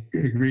any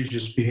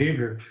egregious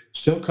behavior,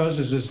 still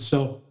causes this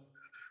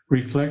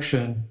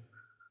self-reflection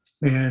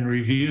and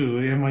review.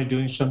 Am I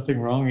doing something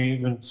wrong?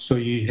 Even so,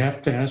 you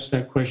have to ask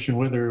that question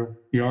whether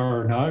you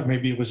are or not.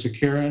 Maybe it was a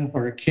Karen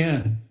or a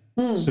Ken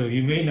So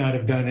you may not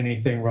have done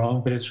anything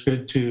wrong, but it's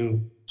good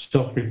to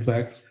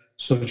self-reflect.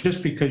 So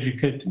just because you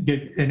could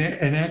get, and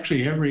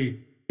actually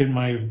in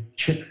my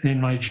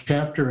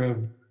chapter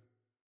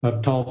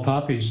of tall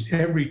poppies,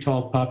 every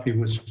tall poppy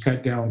was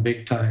cut down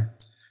big time,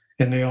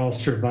 and they all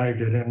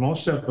survived it. And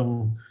most of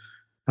them,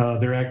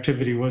 their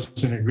activity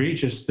wasn't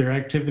egregious. Their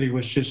activity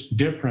was just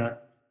different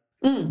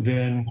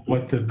than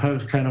what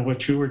kind of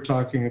what you were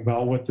talking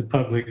about, what the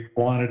public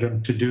wanted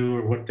them to do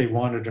or what they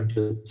wanted them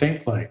to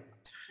think like.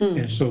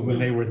 And so when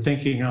they were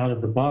thinking out of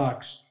the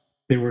box,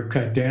 they were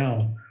cut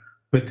down.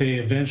 But they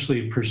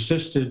eventually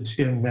persisted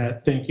in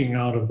that thinking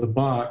out of the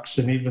box.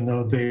 And even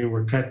though they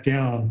were cut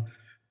down,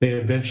 they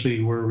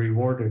eventually were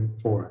rewarded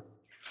for it.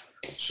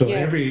 So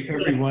every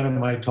one of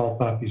my tall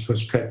poppies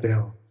was cut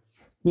down.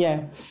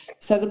 Yeah.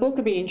 So the book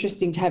would be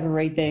interesting to have a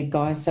read there,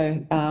 guys.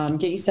 So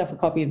get yourself a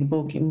copy of the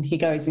book, and he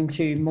goes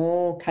into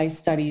more case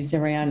studies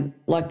around,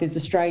 like there's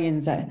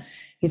Australians that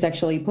he's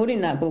actually put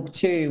in that book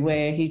too,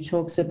 where he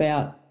talks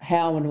about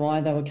how and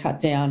why they were cut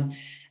down.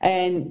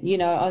 And,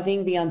 I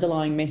think the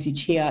underlying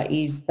message here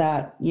is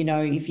that,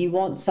 if you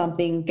want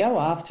something, go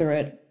after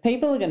it.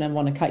 People are going to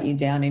want to cut you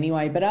down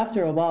anyway, but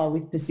after a while,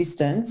 with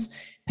persistence,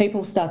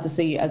 people start to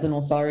see you as an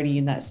authority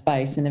in that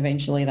space, and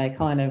eventually they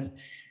kind of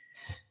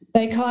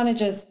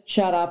just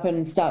shut up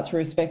and start to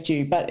respect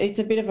you. But it's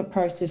a bit of a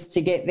process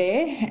to get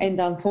there. And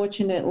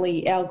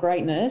unfortunately, our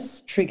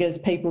greatness triggers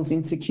people's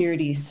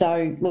insecurities.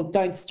 So look,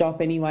 don't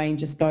stop anyway and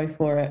just go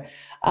for it.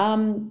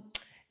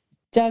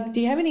 Doug,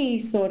 do you have any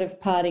sort of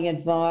parting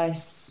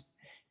advice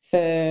for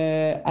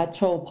a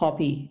tall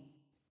poppy?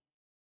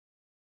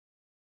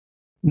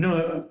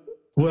 No,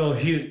 well,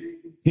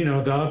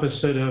 the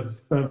opposite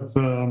of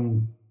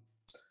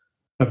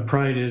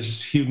pride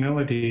is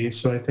humility.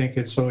 So I think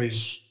it's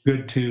always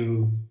good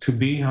to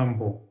be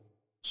humble.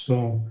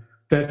 So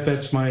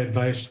that's my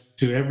advice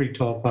to every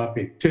tall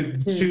poppy.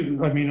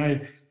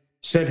 I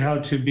said how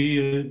to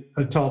be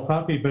a tall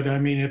poppy, but I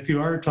mean, if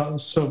you are tall,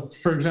 so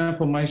for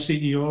example, my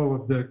CEO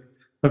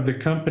of the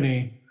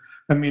company,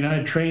 I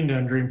had trained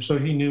under him, so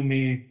he knew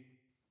me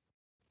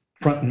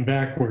front and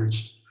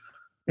backwards.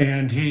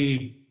 And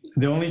the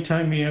only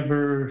time he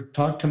ever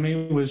talked to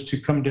me was to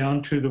come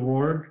down to the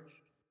ward,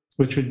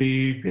 which would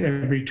be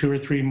every 2 or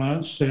 3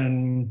 months.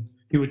 And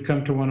he would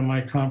come to one of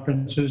my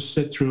conferences,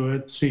 sit through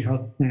it, see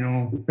how,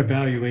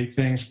 evaluate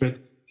things. But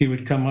he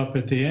would come up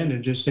at the end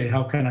and just say,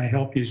 how can I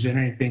help you? Is there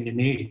anything you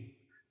need?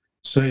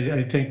 So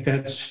I think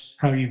that's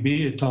how you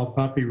be a tall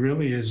poppy,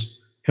 really, is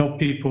help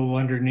people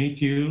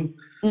underneath you,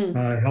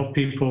 help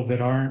people that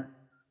aren't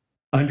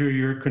under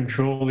your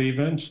control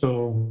even.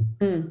 So,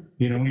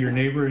 your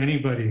neighbor,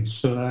 anybody.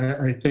 So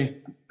I think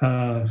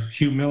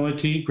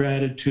humility,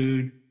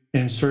 gratitude,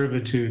 and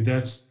servitude,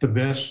 that's the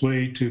best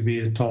way to be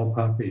a tall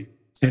poppy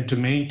and to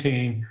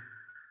maintain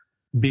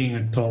being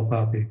a tall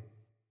poppy.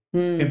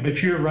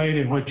 But you're right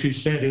in what you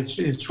said.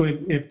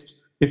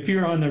 If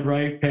you're on the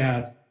right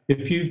path,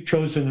 if you've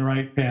chosen the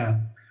right path,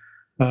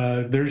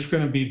 there's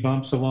going to be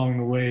bumps along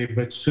the way,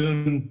 but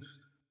soon,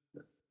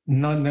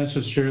 not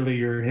necessarily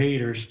your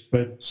haters,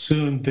 but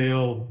soon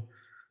they'll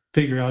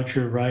figure out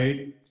you're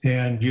right,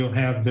 and you'll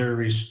have their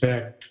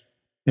respect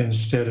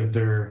instead of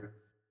their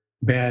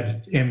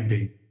bad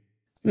envy.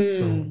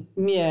 So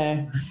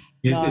yeah.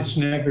 It's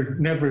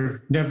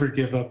never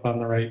give up on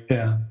the right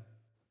path.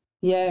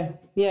 Yeah.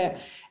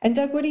 And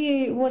Doug, what do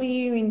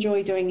you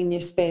enjoy doing in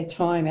your spare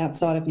time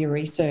outside of your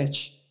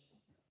research?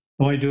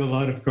 Well, I do a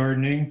lot of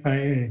gardening.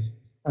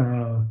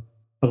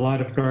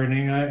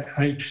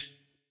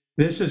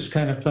 This is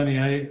kind of funny.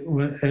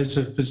 As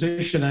a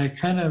physician, I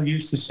kind of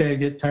used to say I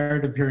get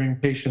tired of hearing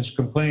patients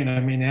complain.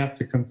 They have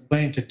to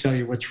complain to tell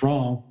you what's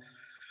wrong.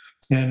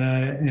 And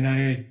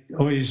I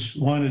always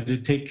wanted to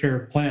take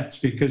care of plants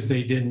because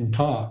they didn't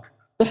talk.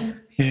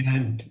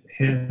 and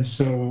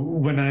so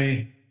when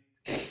I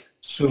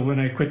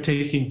quit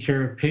taking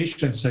care of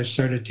patients, I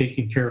started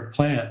taking care of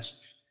plants.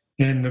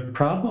 And the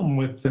problem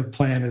with the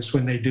plant is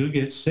when they do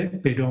get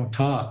sick, they don't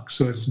talk.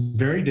 So it's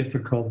very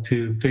difficult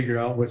to figure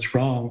out what's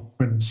wrong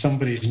when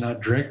somebody's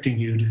not directing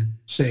you to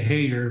say,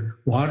 hey, you're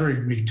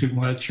watering me too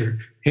much, or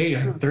hey,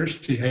 I'm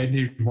thirsty, I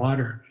need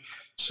water.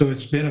 So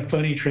it's been a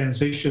funny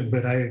transition,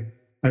 but I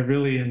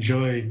really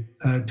enjoy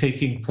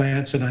taking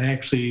plants. And I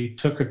actually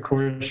took a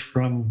course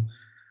from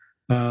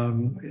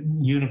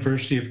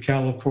University of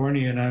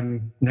California, and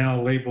I'm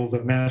now labeled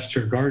a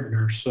master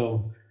gardener.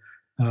 So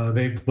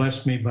they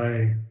blessed me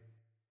by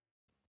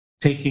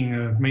taking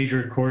a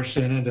major course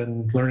in it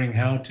and learning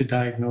how to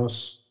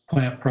diagnose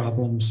plant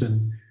problems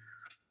and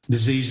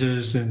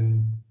diseases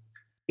and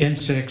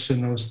insects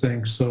and those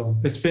things. So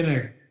it's been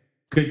a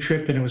good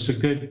trip, and it was a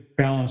good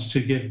balance to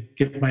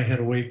get my head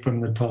away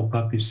from the tall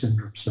poppy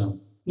syndrome.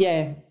 So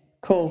yeah,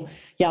 cool.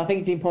 Yeah, I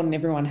think it's important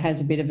everyone has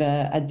a bit of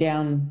a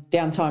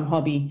downtime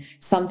hobby,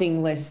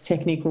 something less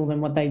technical than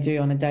what they do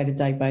on a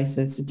day-to-day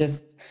basis. It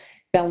just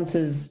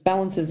balances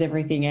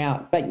everything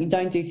out. But you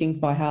don't do things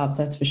by halves,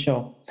 that's for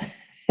sure.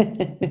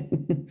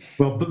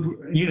 Well,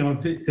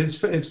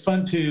 it's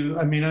fun to.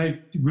 I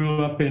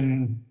grew up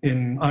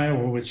in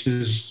Iowa, which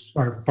is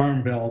our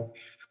farm belt,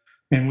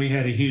 And we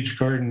had a huge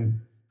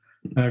garden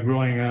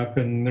growing up,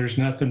 and there's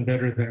nothing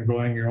better than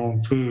growing your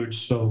own food.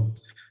 So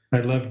I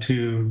love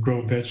to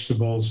grow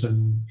vegetables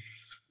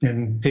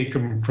and take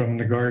them from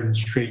the garden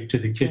straight to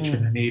the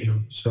kitchen and eat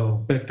them.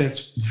 So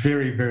that's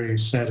very, very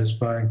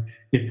satisfying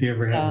if you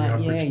ever have the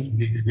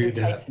opportunity to do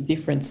that. Taste the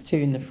difference too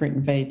in the fruit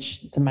and veg.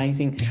 It's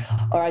amazing.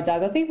 All right,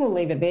 Doug, I think we'll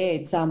leave it there.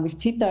 It's we've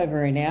tipped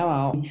over an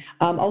hour.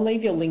 I'll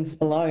leave your links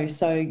below.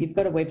 So you've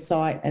got a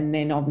website and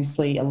then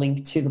obviously a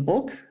link to the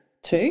book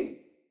too.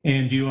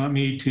 And do you want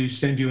me to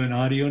send you an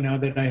audio now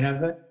that I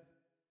have it?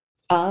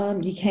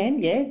 You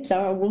can, yeah.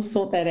 So we'll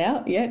sort that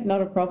out. Yeah,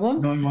 not a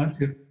problem. No,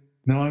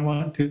 I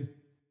want to.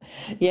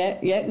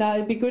 Yeah. No,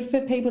 it'd be good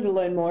for people to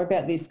learn more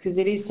about this because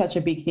it is such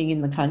a big thing in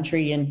the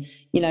country, and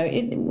we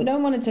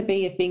don't want it to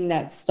be a thing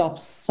that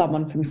stops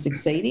someone from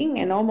succeeding.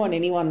 And I want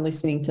anyone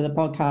listening to the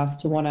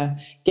podcast to want to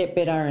get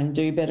better and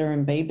do better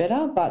and be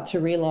better, but to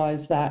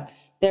realise that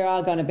there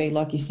are going to be,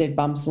 like you said,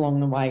 bumps along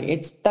the way.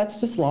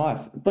 That's just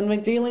life. When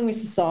we're dealing with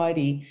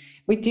society,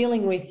 we're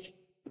dealing with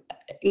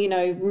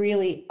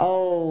really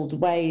old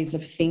ways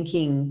of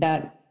thinking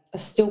that are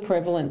still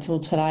prevalent till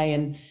today,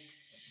 and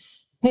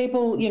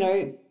people,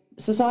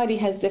 society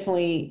has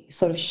definitely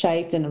sort of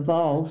shaped and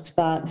evolved,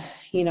 but,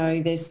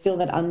 there's still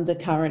that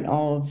undercurrent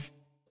of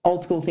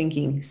old school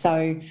thinking.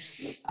 So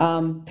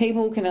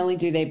people can only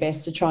do their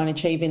best to try and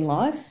achieve in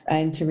life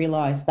and to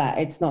realise that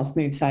it's not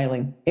smooth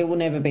sailing. It will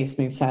never be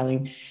smooth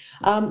sailing.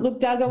 Look,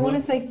 Doug, I want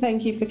to say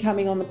thank you for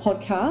coming on the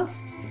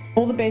podcast.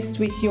 All the best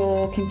with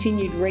your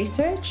continued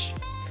research.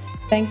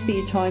 Thanks for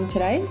your time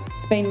today.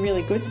 It's been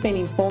really good. It's been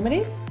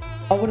informative.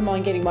 I wouldn't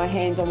mind getting my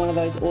hands on one of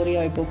those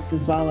audio books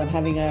as well and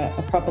having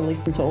a proper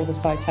listen to all the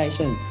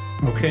citations.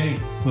 Okay,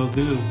 will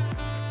do.